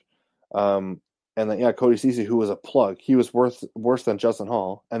language. And then Cody Ceci, who was a plug, he was worse than Justin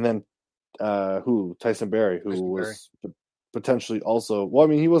Hall. And then Tyson Barrie, was potentially also, well, I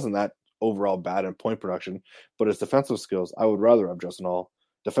mean, he wasn't that overall bad in point production, but his defensive skills, I would rather have Justin Hall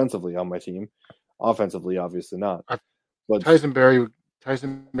defensively on my team. Offensively, obviously not. But Tyson Barrie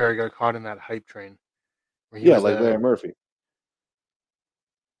got caught in that hype train. Like Larry Murphy.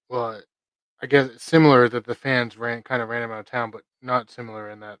 Well, I guess similar that the fans ran him out of town, but not similar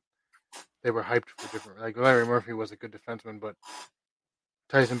in that they were hyped for different. Like Larry Murphy was a good defenseman, but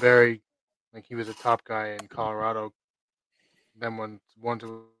Tyson Barrie, like he was a top guy in Colorado. Then once it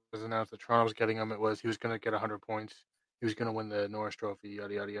was announced that Toronto was getting him, it was he was going to get 100 points. He was going to win the Norris Trophy,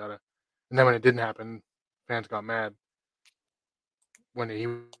 yada yada yada. And then when it didn't happen, fans got mad. When he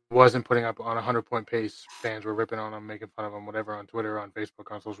wasn't putting up on a 100-point pace, fans were ripping on him, making fun of him, whatever, on Twitter, on Facebook,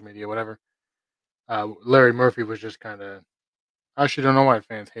 on social media, whatever. Larry Murphy was just kind of... I actually don't know why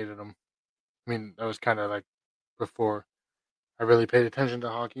fans hated him. I mean, that was kind of like before I really paid attention to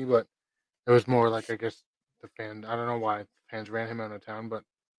hockey, but it was more like, I guess, the fan... I don't know why fans ran him out of town, but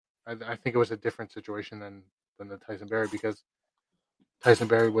I think it was a different situation than the Tyson Barrie, because Tyson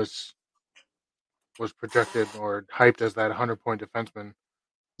Barrie was projected or hyped as that 100-point defenseman.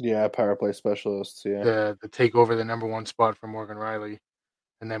 Yeah, power play specialist. Yeah, the take over the number 1 spot for Morgan Riley,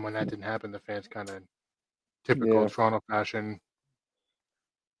 and then when that didn't happen, the fans kind of typical Toronto fashion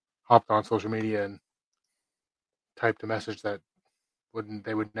hopped on social media and typed a message that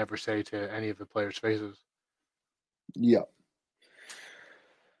they would never say to any of the players' faces. Yeah,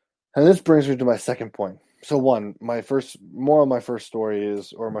 and this brings me to my second point. So my first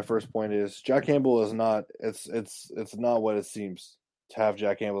point is Jack Campbell is not. It's not what it seems to have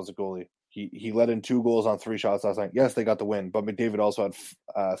Jack Campbell as a goalie. He let in 2 goals on 3 shots last night. Yes, they got the win, but McDavid also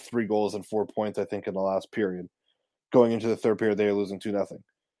had 3 goals and 4 points, I think, in the last period. Going into the third period, they were losing 2-0.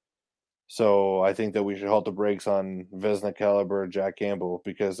 So I think that we should halt the brakes on Vezina caliber Jack Campbell,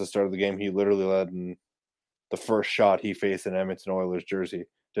 because at the start of the game, he literally led in the first shot he faced in Edmonton Oilers jersey.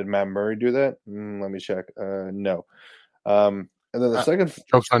 Did Matt Murray do that? Let me check. No. And then the second...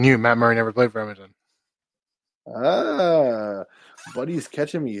 Joke's on you. Matt Murray never played for Edmonton. Buddy's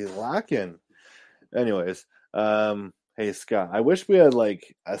catching me lacking. Anyways, hey Scott, I wish we had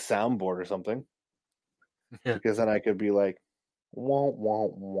like a soundboard or something. Yeah. Because then I could be like, wah, wah,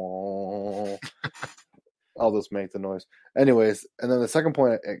 wah. I'll just make the noise. Anyways, and then the second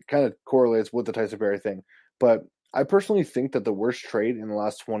point, it kind of correlates with the Tyson Berry thing. But I personally think that the worst trade in the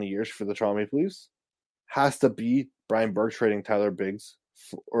last 20 years for the Toronto Maple Leafs has to be Brian Burke trading Tyler Biggs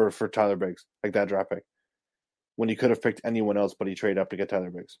for Tyler Biggs, like that draft pick, when he could have picked anyone else, but he traded up to get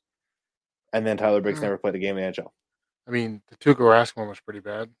Tyler Biggs. And then Tyler Biggs never played a game in the NHL. I mean, the Tuukka Rask one was pretty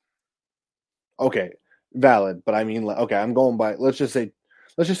bad. Okay, valid, but I mean, okay, I'm going by let's just say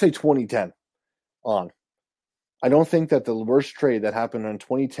 2010 on. I don't think that the worst trade that happened in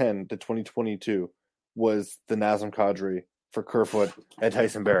 2010 to 2022 was the Nazem Kadri for Kerfoot and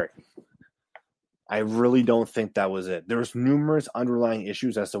Tyson Berry. I really don't think that was it. There's numerous underlying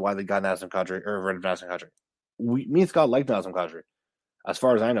issues as to why they got Nazem Kadri or rid of Nazem Kadri. Me and Scott liked Nazem Kadri. As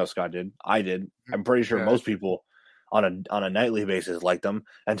far as I know, Scott did. I did. I'm pretty sure most people on a nightly basis liked him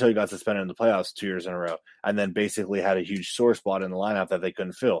until he got suspended in the playoffs 2 years in a row, and then basically had a huge sore spot in the lineup that they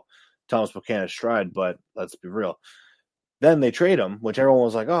couldn't fill. Thomas Buchanan's stride, but let's be real. Then they trade him, which everyone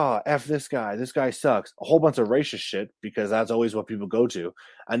was like, oh, F this guy sucks. A whole bunch of racist shit, because that's always what people go to.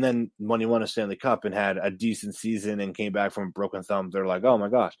 And then when he won a Stanley Cup and had a decent season and came back from a broken thumb, they're like, oh my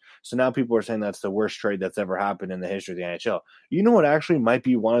gosh. So now people are saying that's the worst trade that's ever happened in the history of the NHL. You know what actually might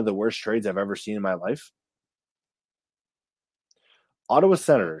be one of the worst trades I've ever seen in my life? Ottawa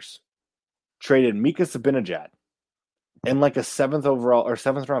Senators traded Mika Zibanejad in like a seventh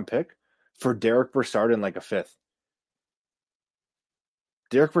round pick for Derek Brassard in like a fifth.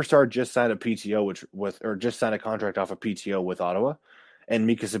 Derek Brassard just signed a PTO just signed a contract off a PTO with Ottawa, and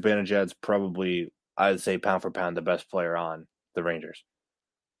Mika Zibanejad's probably, I'd say, pound for pound, the best player on the Rangers.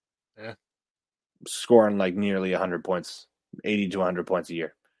 Yeah, scoring like nearly 100 points, 80 to 100 points a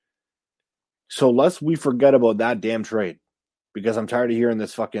year. So lest we forget about that damn trade, because I'm tired of hearing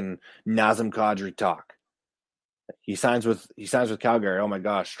this fucking Nazem Kadri talk. He signs with Calgary. Oh my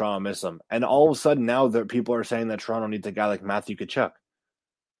gosh, Toronto miss him. And all of a sudden now that people are saying that Toronto needs a guy like Matthew Tkachuk.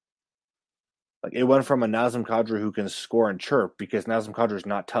 Like, it went from a Nazem Kadri who can score and chirp, because Nazem Kadri is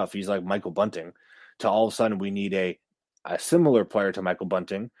not tough. He's like Michael Bunting, to all of a sudden we need a similar player to Michael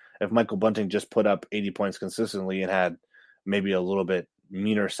Bunting. If Michael Bunting just put up 80 points consistently and had maybe a little bit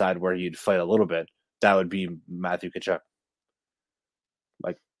meaner side where he'd fight a little bit, that would be Matthew Tkachuk.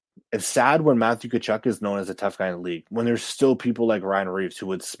 Like, it's sad when Matthew Tkachuk is known as a tough guy in the league, when there's still people like Ryan Reeves who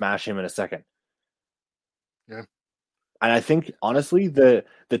would smash him in a second. Yeah. And I think, honestly, the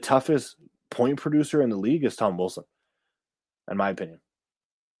toughest point producer in the league is Tom Wilson, in my opinion.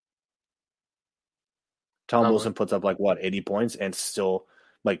 Tom Wilson puts up 80 points and still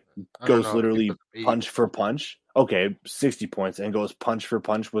goes literally punch for punch. Okay, 60 points and goes punch for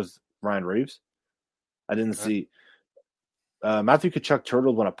punch with Ryan Reeves. I didn't see. Matthew Tkachuk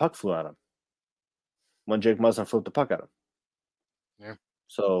turtled when a puck flew at him. When Jake Muzzin flipped the puck at him. Yeah.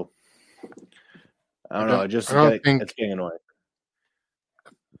 So I don't know. It's getting annoying.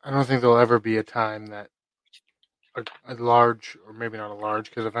 I don't think there'll ever be a time that a large, or maybe not a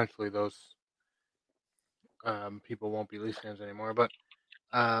large, because eventually those people won't be Leafs fans anymore. But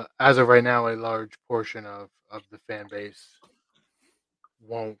as of right now, a large portion of the fan base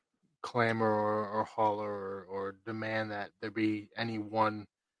won't clamor or holler or demand that there be any one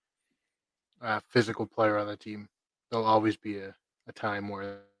physical player on the team. There'll always be a time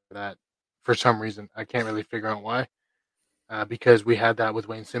where that, for some reason, I can't really figure out why. Because we had that with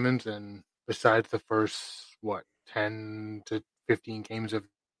Wayne Simmons, and besides the first 10 to 15 games of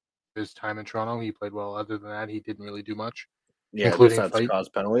his time in Toronto, he played well. Other than that, he didn't really do much. Yeah, including cause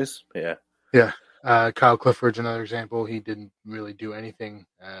penalties. Yeah. Kyle Clifford's another example. He didn't really do anything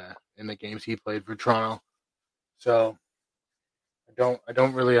in the games he played for Toronto. So I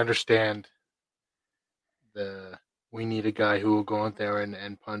don't really understand we need a guy who will go out there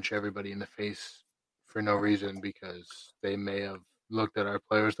and punch everybody in the face for no reason, because they may have looked at our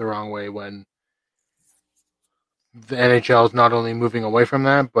players the wrong way, when the NHL is not only moving away from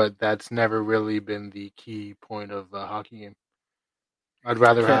that, but that's never really been the key point of a hockey game. I'd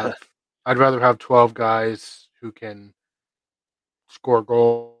rather have 12 guys who can score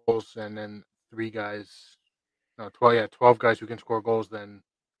goals, and then 12 guys who can score goals, than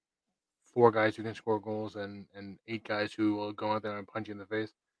 4 guys who can score goals and 8 guys who will go out there and punch you in the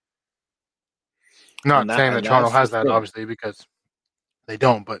face. Not saying that Toronto has that, obviously, because they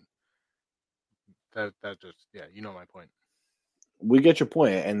don't, but that just, you know my point. We get your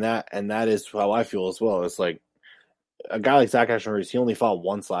point, and that is how I feel as well. It's like a guy like Zach Aston-Reese, he only fought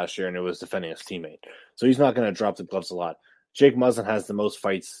once last year, and it was defending his teammate. So he's not going to drop the gloves a lot. Jake Muzzin has the most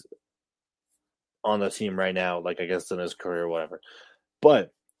fights on the team right now, like I guess in his career or whatever.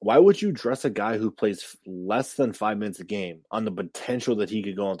 But why would you dress a guy who plays less than 5 minutes a game on the potential that he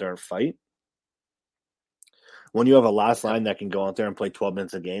could go out there and fight when you have a last line that can go out there and play 12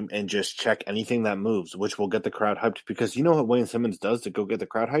 minutes a game and just check anything that moves, which will get the crowd hyped? Because you know what Wayne Simmons does to go get the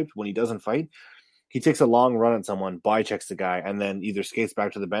crowd hyped when he doesn't fight? He takes a long run at someone, body checks the guy, and then either skates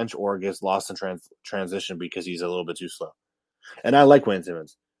back to the bench or gets lost in transition because he's a little bit too slow. And I like Wayne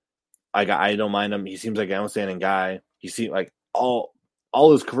Simmons. I don't mind him. He seems like an outstanding guy. He seems like all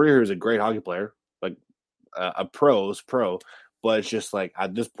his career is a great hockey player, like a pro's pro. But it's just like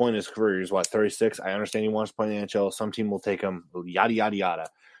at this point in his career, he's 36. I understand he wants to play in the NHL. Some team will take him, yada yada yada.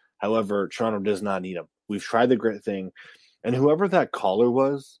 However, Toronto does not need him. We've tried the grit thing, and whoever that caller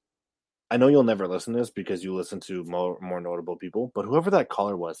was, I know you'll never listen to this because you listen to more notable people, but whoever that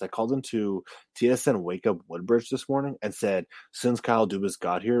caller was that called into TSN Wake Up Woodbridge this morning and said, since Kyle Dubas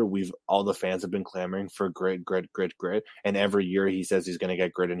got here, all the fans have been clamoring for grit, and every year he says he's going to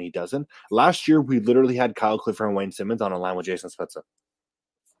get grit and he doesn't. Last year, we literally had Kyle Clifford and Wayne Simmons on a line with Jason Spezza.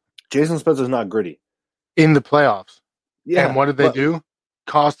 Jason Spezza is not gritty. In the playoffs. Yeah. And what did they do?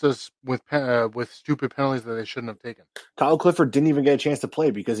 Cost us with stupid penalties that they shouldn't have taken. Kyle Clifford didn't even get a chance to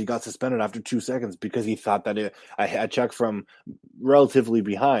play because he got suspended after 2 seconds because he thought that a check from relatively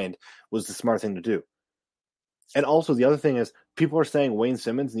behind was the smart thing to do. And also the other thing is people are saying Wayne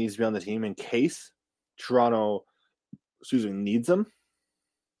Simmons needs to be on the team in case Toronto, needs him.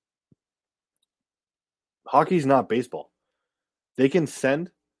 Hockey's not baseball. They can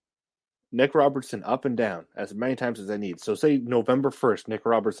send Nick Robertson up and down as many times as they need. So say November 1st, Nick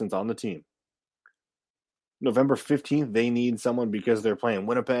Robertson's on the team. November 15th, they need someone because they're playing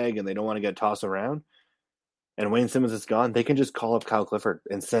Winnipeg and they don't want to get tossed around. And Wayne Simmons is gone. They can just call up Kyle Clifford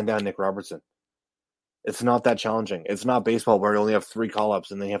and send down Nick Robertson. It's not that challenging. It's not baseball where you only have 3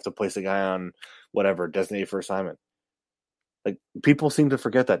 call-ups and then you have to place a guy on whatever, designated for assignment. Like, people seem to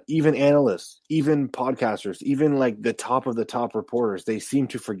forget that. Even analysts, even podcasters, even like the top of the top reporters, they seem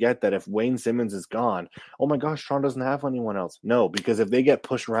to forget that if Wayne Simmons is gone, oh my gosh, Toronto doesn't have anyone else. No, because if they get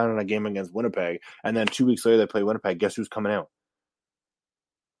pushed around in a game against Winnipeg and then 2 weeks later they play Winnipeg, guess who's coming out?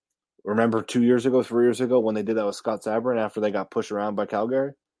 Remember 3 years ago when they did that with Scott Sabourin after they got pushed around by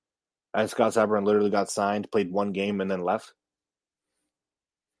Calgary? And Scott Sabourin literally got signed, played 1 game, and then left.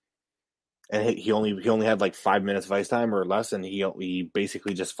 And he only had like 5 minutes of ice time or less, and he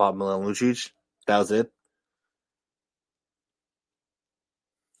basically just fought Milan Lucic. That was it.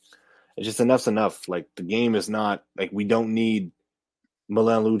 It's just enough's enough. Like, the game is not like we don't need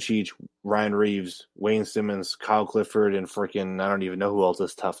Milan Lucic, Ryan Reeves, Wayne Simmons, Kyle Clifford, and freaking I don't even know who else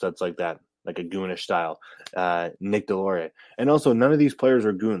is tough that's like that, like a goonish style. Nick Deslauriers. And also, none of these players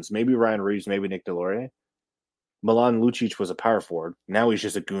are goons. Maybe Ryan Reeves, maybe Nick Deslauriers. Milan Lucic was a power forward. Now he's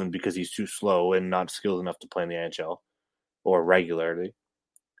just a goon because he's too slow and not skilled enough to play in the NHL or regularly.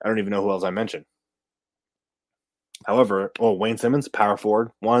 I don't even know who else I mentioned. However, Wayne Simmons, power forward,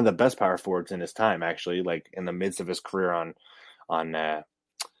 one of the best power forwards in his time, actually, like in the midst of his career on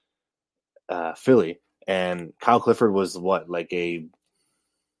Philly. And Kyle Clifford was what, like a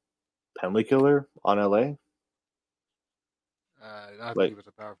penalty killer on LA? I think he was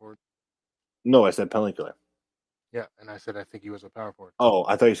a power forward. No, I said penalty killer. Yeah, and I said I think he was a power forward. Oh,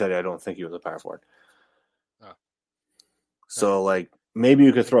 I thought you said I don't think he was a power forward. Oh. So, like, maybe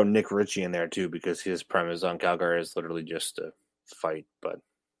you could throw Nick Ritchie in there, too, because his premise on Calgary is literally just to fight. But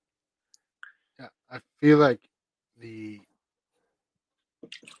yeah, I feel like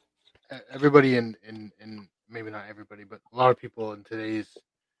everybody in maybe not everybody, but a lot of people in today's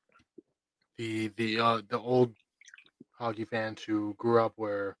the old hockey fans who grew up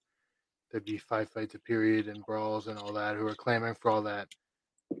where there'd be 5 fights a period and brawls and all that, who are clamoring for all that,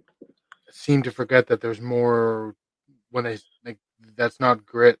 seem to forget that there's more when they like that's not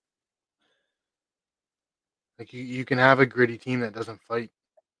grit. Like you can have a gritty team that doesn't fight.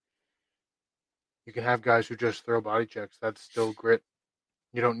 You can have guys who just throw body checks. That's still grit.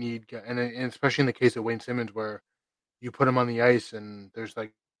 You don't need, and especially in the case of Wayne Simmons, where you put him on the ice and there's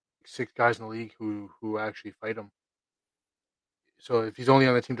like 6 guys in the league who actually fight him. So if he's only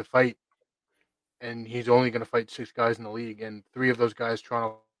on the team to fight, and he's only going to fight 6 guys in the league, and 3 of those guys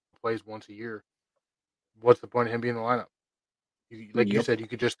Toronto plays once a year, what's the point of him being in the lineup? You said, you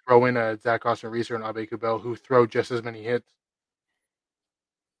could just throw in a Zach Aston-Reese or an Abe Kubel who throw just as many hits,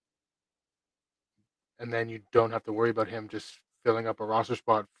 and then you don't have to worry about him just filling up a roster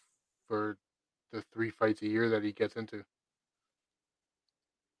spot for the 3 fights a year that he gets into.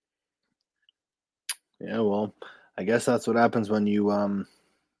 Yeah, well, I guess that's what happens when you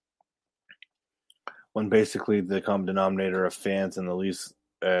when basically the common denominator of fans and the Leafs,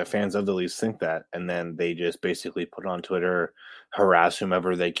 fans of the Leafs think that, and then they just basically put on Twitter, harass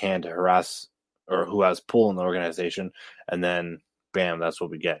whomever they can to harass or who has pull in the organization, and then bam, that's what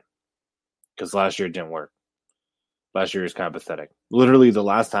we get. Because last year it didn't work. Last year was kind of pathetic. Literally, the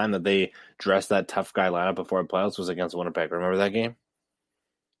last time that they dressed that tough guy lineup before the playoffs was against Winnipeg. Remember that game?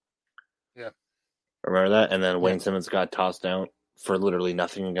 Yeah. Remember that? And then Wayne Simmons got tossed out for literally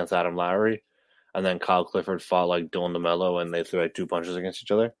nothing against Adam Lowry. And then Kyle Clifford fought like Dylan DeMello, and they threw like 2 punches against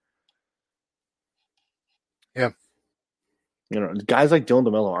each other. Yeah. Guys like Dylan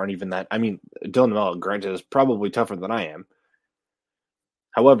DeMello aren't even that. I mean, Dylan DeMello, granted, is probably tougher than I am.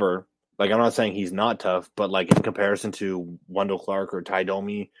 However, like, I'm not saying he's not tough, but like in comparison to Wendell Clark or Ty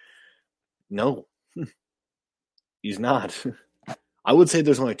Domi, no, he's not. I would say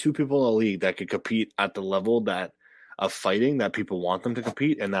there's only 2 people in the league that could compete at the level of fighting that people want them to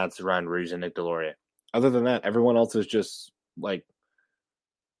compete, and that's Ryan Reeves and Nick Deslauriers. Other than that, everyone else is just like,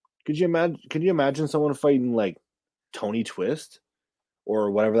 could you imagine someone fighting like Tony Twist or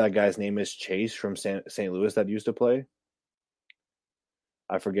whatever that guy's name is, Chase from St. Louis that used to play?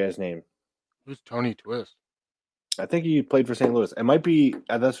 I forget his name. Who's Tony Twist? I think he played for St. Louis. It might be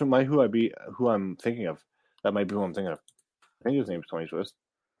that's who I'm thinking of. That might be who I'm thinking of. I think his name's Tony Twist.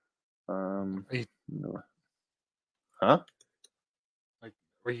 No. Huh? Like,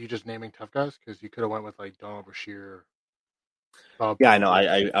 were you just naming tough guys? Because you could have went with like Donald Brashear. Bob. Yeah, I know.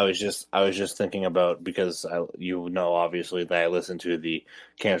 I was just thinking about, because obviously that I listen to the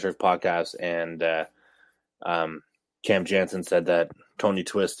Cam Strick podcast, and Cam Jansen said that Tony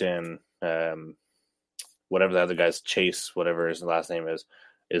Twist and whatever the other guy's, Chase, whatever his last name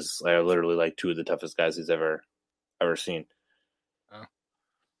is literally like 2 of the toughest guys he's ever seen. Oh.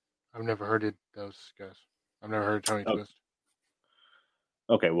 I've never heard of those guys. I've never heard of Tony Twist.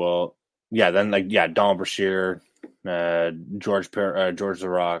 Okay, well, yeah, then Donald Brashear, George the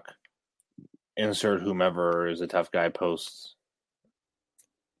Rock, insert whomever is a tough guy post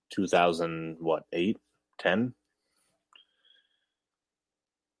 2008, 10.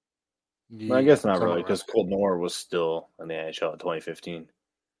 Well, I guess not really, because Colt Noor was still in the NHL in 2015.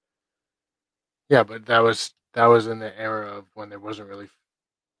 Yeah, but that was in the era of when there wasn't really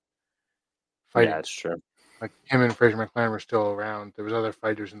fighting. Yeah, that's true. Like, him and Fraser McLaren were still around. There was other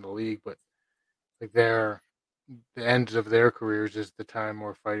fighters in the league, but like the ends of their careers is the time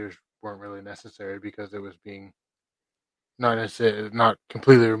where fighters weren't really necessary, because it was being not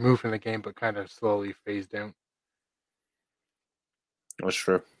completely removed from the game, but kind of slowly phased out. That's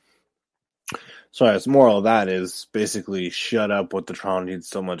true. So the moral of that is basically shut up with the Toronto needs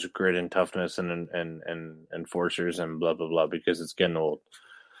so much grit and toughness and enforcers and blah blah blah, because it's getting old.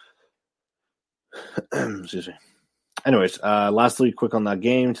 Excuse me. Anyways, lastly, quick on that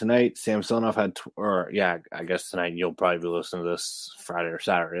game tonight. Samsonov had, I guess tonight you'll probably be listening to this Friday or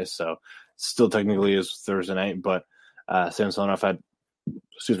Saturday, so still technically is Thursday night. But Samsonov had,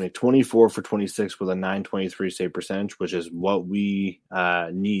 24 for 26 with a .923 save percentage, which is what we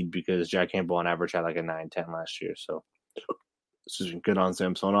need, because Jack Campbell on average had like a .910 last year. So, good on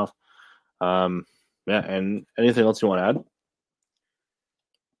Samsonov. And anything else you want to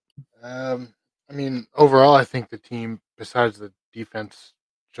add? I mean, overall, I think the team, besides the defense,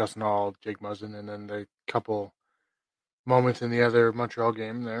 Justin Ahl, Jake Muzzin, and then the couple moments in the other Montreal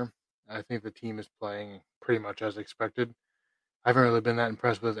game there, I think the team is playing pretty much as expected. I haven't really been that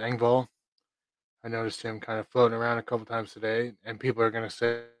impressed with Engvall. I noticed him kind of floating around a couple times today, and people are going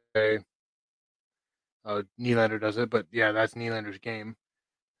to say, Nylander does it, but yeah, that's Nylander's game.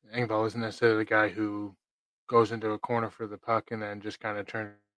 Engvall isn't necessarily the guy who goes into a corner for the puck and then just kind of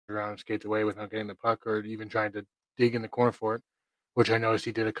turns around and skates away without getting the puck, or even trying to dig in the corner for it, which I noticed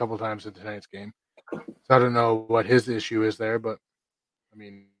he did a couple times in tonight's game. So I don't know what his issue is there, but I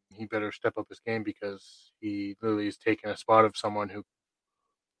mean, he better step up his game, because he literally is taking a spot of someone who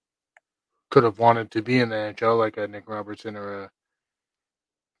could have wanted to be in the NHL, like a Nick Robertson or a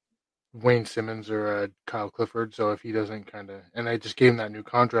Wayne Simmons or a Kyle Clifford. So if he doesn't and I just gave him that new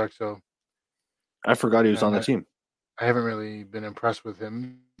contract, so I forgot he was on the team. I haven't really been impressed with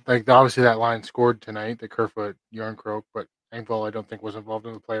him. Like, obviously that line scored tonight, the Kerfoot, Yarncroke, but Engvall I don't think was involved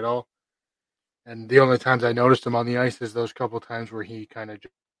in the play at all. And the only times I noticed him on the ice is those couple times where he kind of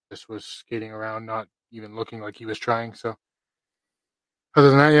just was skating around, not even looking like he was trying. So other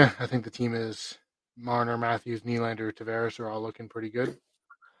than that, yeah, I think the team is Marner, Matthews, Nylander, Tavares are all looking pretty good.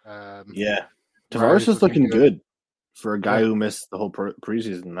 Tavares is looking good for a guy who missed the whole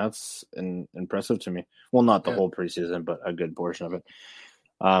preseason. That's impressive to me. Well, not the whole preseason, but a good portion of it.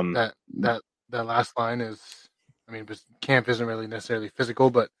 That last line is, I mean, Camp isn't really necessarily physical,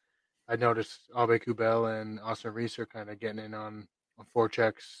 but I noticed Abe Kubel and Austin Reese are kind of getting in on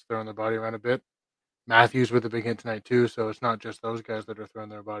forechecks, throwing their body around a bit. Matthews with a big hit tonight too, so it's not just those guys that are throwing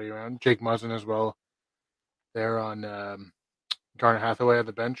their body around. Jake Muzzin as well. They're on Garner Hathaway at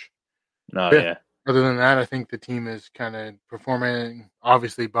the bench. Oh, yeah. Other than that, I think the team is kind of performing,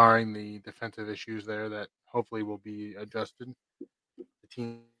 obviously barring the defensive issues there that hopefully will be adjusted. The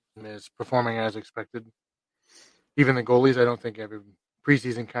team is performing as expected. Even the goalies, I don't think every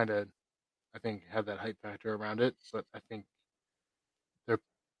preseason kind of, I think, had that hype factor around it, but I think they're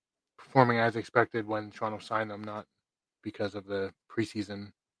performing as expected when Toronto signed them, not because of the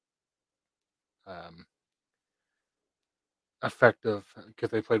preseason effect of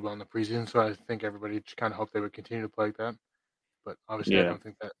because they played well in the preseason. So I think everybody just kind of hoped they would continue to play like that. But obviously, I don't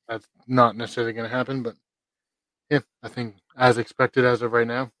think that's not necessarily going to happen. But yeah, I think as expected as of right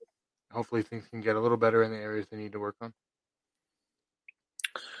now. Hopefully, things can get a little better in the areas they need to work on.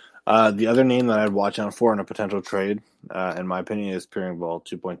 The other name that I'd watch out for in a potential trade, in my opinion, is Pieringville,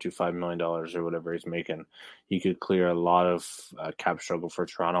 $2.25 million or whatever he's making. He could clear a lot of cap struggle for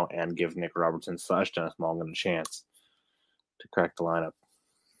Toronto and give Nick Robertson / Dennis Mulligan a chance to crack the lineup.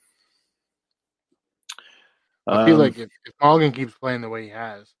 I feel like if Mulligan keeps playing the way he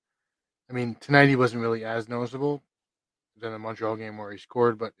has, I mean, tonight he wasn't really as noticeable than the Montreal game where he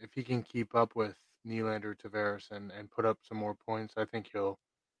scored, but if he can keep up with Nylander, Tavares, and put up some more points, I think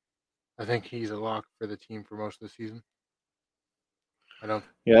he's a lock for the team for most of the season. I don't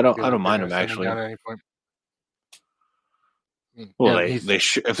mind him actually. At any point. I mean, well,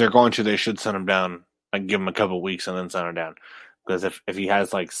 if they're going to, they should send him down and give him a couple of weeks and then send him down. Because if he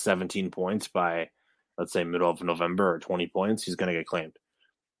has like 17 points by, let's say, middle of November or 20 points, he's going to get claimed.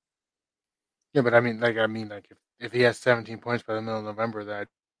 Yeah, but I mean, if he has 17 points by the middle of November, then I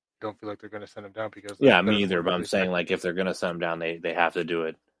don't feel like they're going to send him down because me either. But I'm saying like if they're going to send him down, they have to do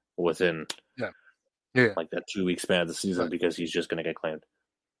it within like that 2 week span of the season because he's just going to get claimed.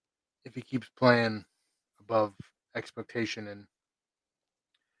 If he keeps playing above expectation and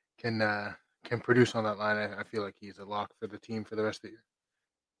can produce on that line, I feel like he's a lock for the team for the rest of the year.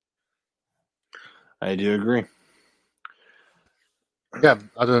 I do agree. Yeah,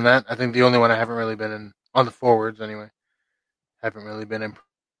 other than that, I think the only one I haven't really been on the forwards anyway, haven't really been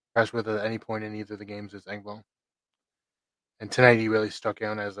impressed with at any point in either of the games is Engvall. And tonight he really stuck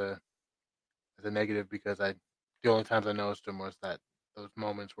out as a negative because the only times I noticed him was those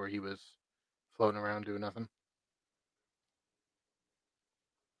moments where he was floating around doing nothing.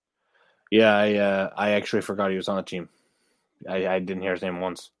 Yeah, I actually forgot he was on the team. I didn't hear his name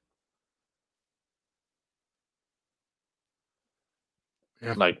once.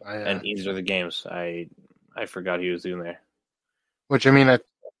 Yeah, and these are the games. I forgot he was in there. Which, I mean, I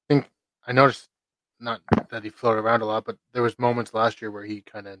think I noticed not that he floated around a lot, but there was moments last year where he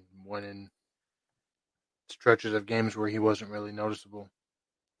kind of went in stretches of games where he wasn't really noticeable.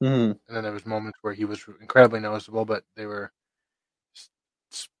 Mm-hmm. And then there was moments where he was incredibly noticeable, but they were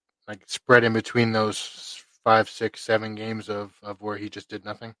like spread in between those 5, 6, 7 games of where he just did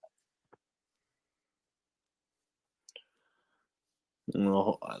nothing.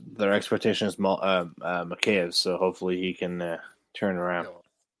 Well, their expectation is Mikheyev, so hopefully he can turn around.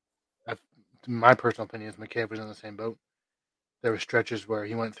 My personal opinion is Mikheyev was in the same boat. There were stretches where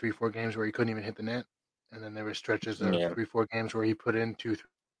he went 3-4 games where he couldn't even hit the net, and then there were stretches of 3-4 games where he put in 2-3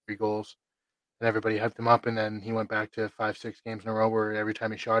 goals, and everybody hyped him up, and then he went back to 5-6 games in a row where every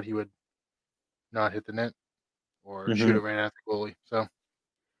time he shot, he would not hit the net or shoot it right at the goalie. So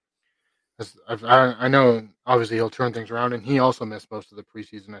I know obviously he'll turn things around, and he also missed most of the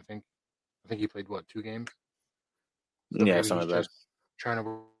preseason. I think he played 2 games. So yeah, some of that. Trying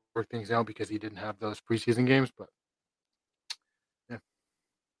to work things out because he didn't have those preseason games, but yeah.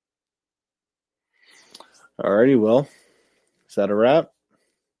 Alrighty, well, is that a wrap?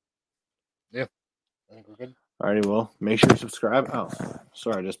 Yeah, I think we're good. Alrighty, well, make sure you subscribe. Oh,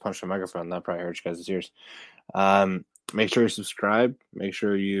 sorry, I just punched the microphone. That probably hurt you guys' ears. Make sure you subscribe. Make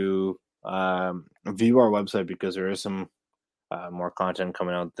sure you view our website because there is some more content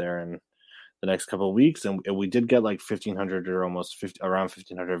coming out there in the next couple of weeks. And we did get like 1,500 or around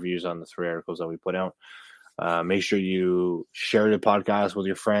 1,500 views on the 3 articles that we put out. Make sure you share the podcast with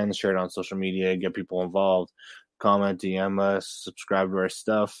your friends, share it on social media, get people involved, comment, DM us, subscribe to our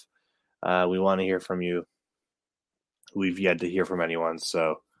stuff. We want to hear from you. We've yet to hear from anyone,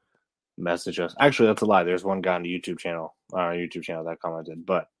 so message us. Actually, that's a lie. There's one guy on the YouTube channel, that commented.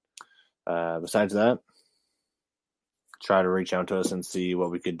 But besides that, try to reach out to us and see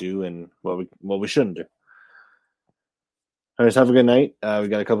what we could do and what we shouldn't do. Anyways, have a good night. We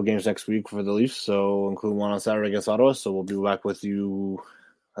got a couple games next week for the Leafs, so include one on Saturday against Ottawa. So we'll be back with you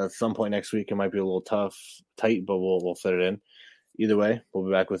At some point next week, it might be a little tight, but we'll fit it in. Either way, we'll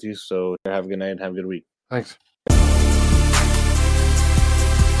be back with you. So have a good night and have a good week. Thanks.